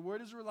word, because your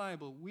word is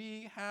reliable.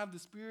 We have the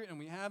Spirit, and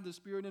we have the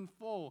Spirit in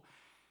full.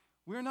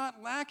 We're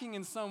not lacking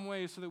in some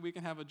way so that we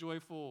can have a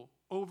joyful,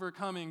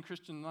 overcoming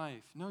Christian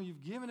life. No,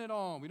 you've given it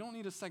all. We don't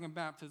need a second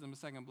baptism, a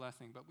second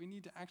blessing, but we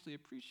need to actually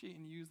appreciate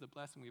and use the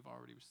blessing we've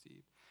already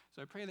received.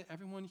 So I pray that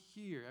everyone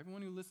here,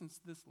 everyone who listens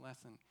to this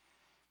lesson,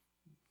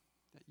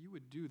 that you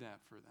would do that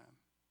for them,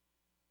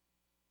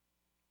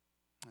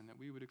 and that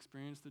we would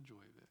experience the joy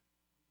of it.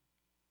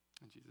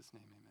 In Jesus'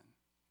 name, amen.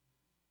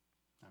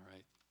 All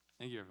right.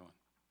 Thank you, everyone.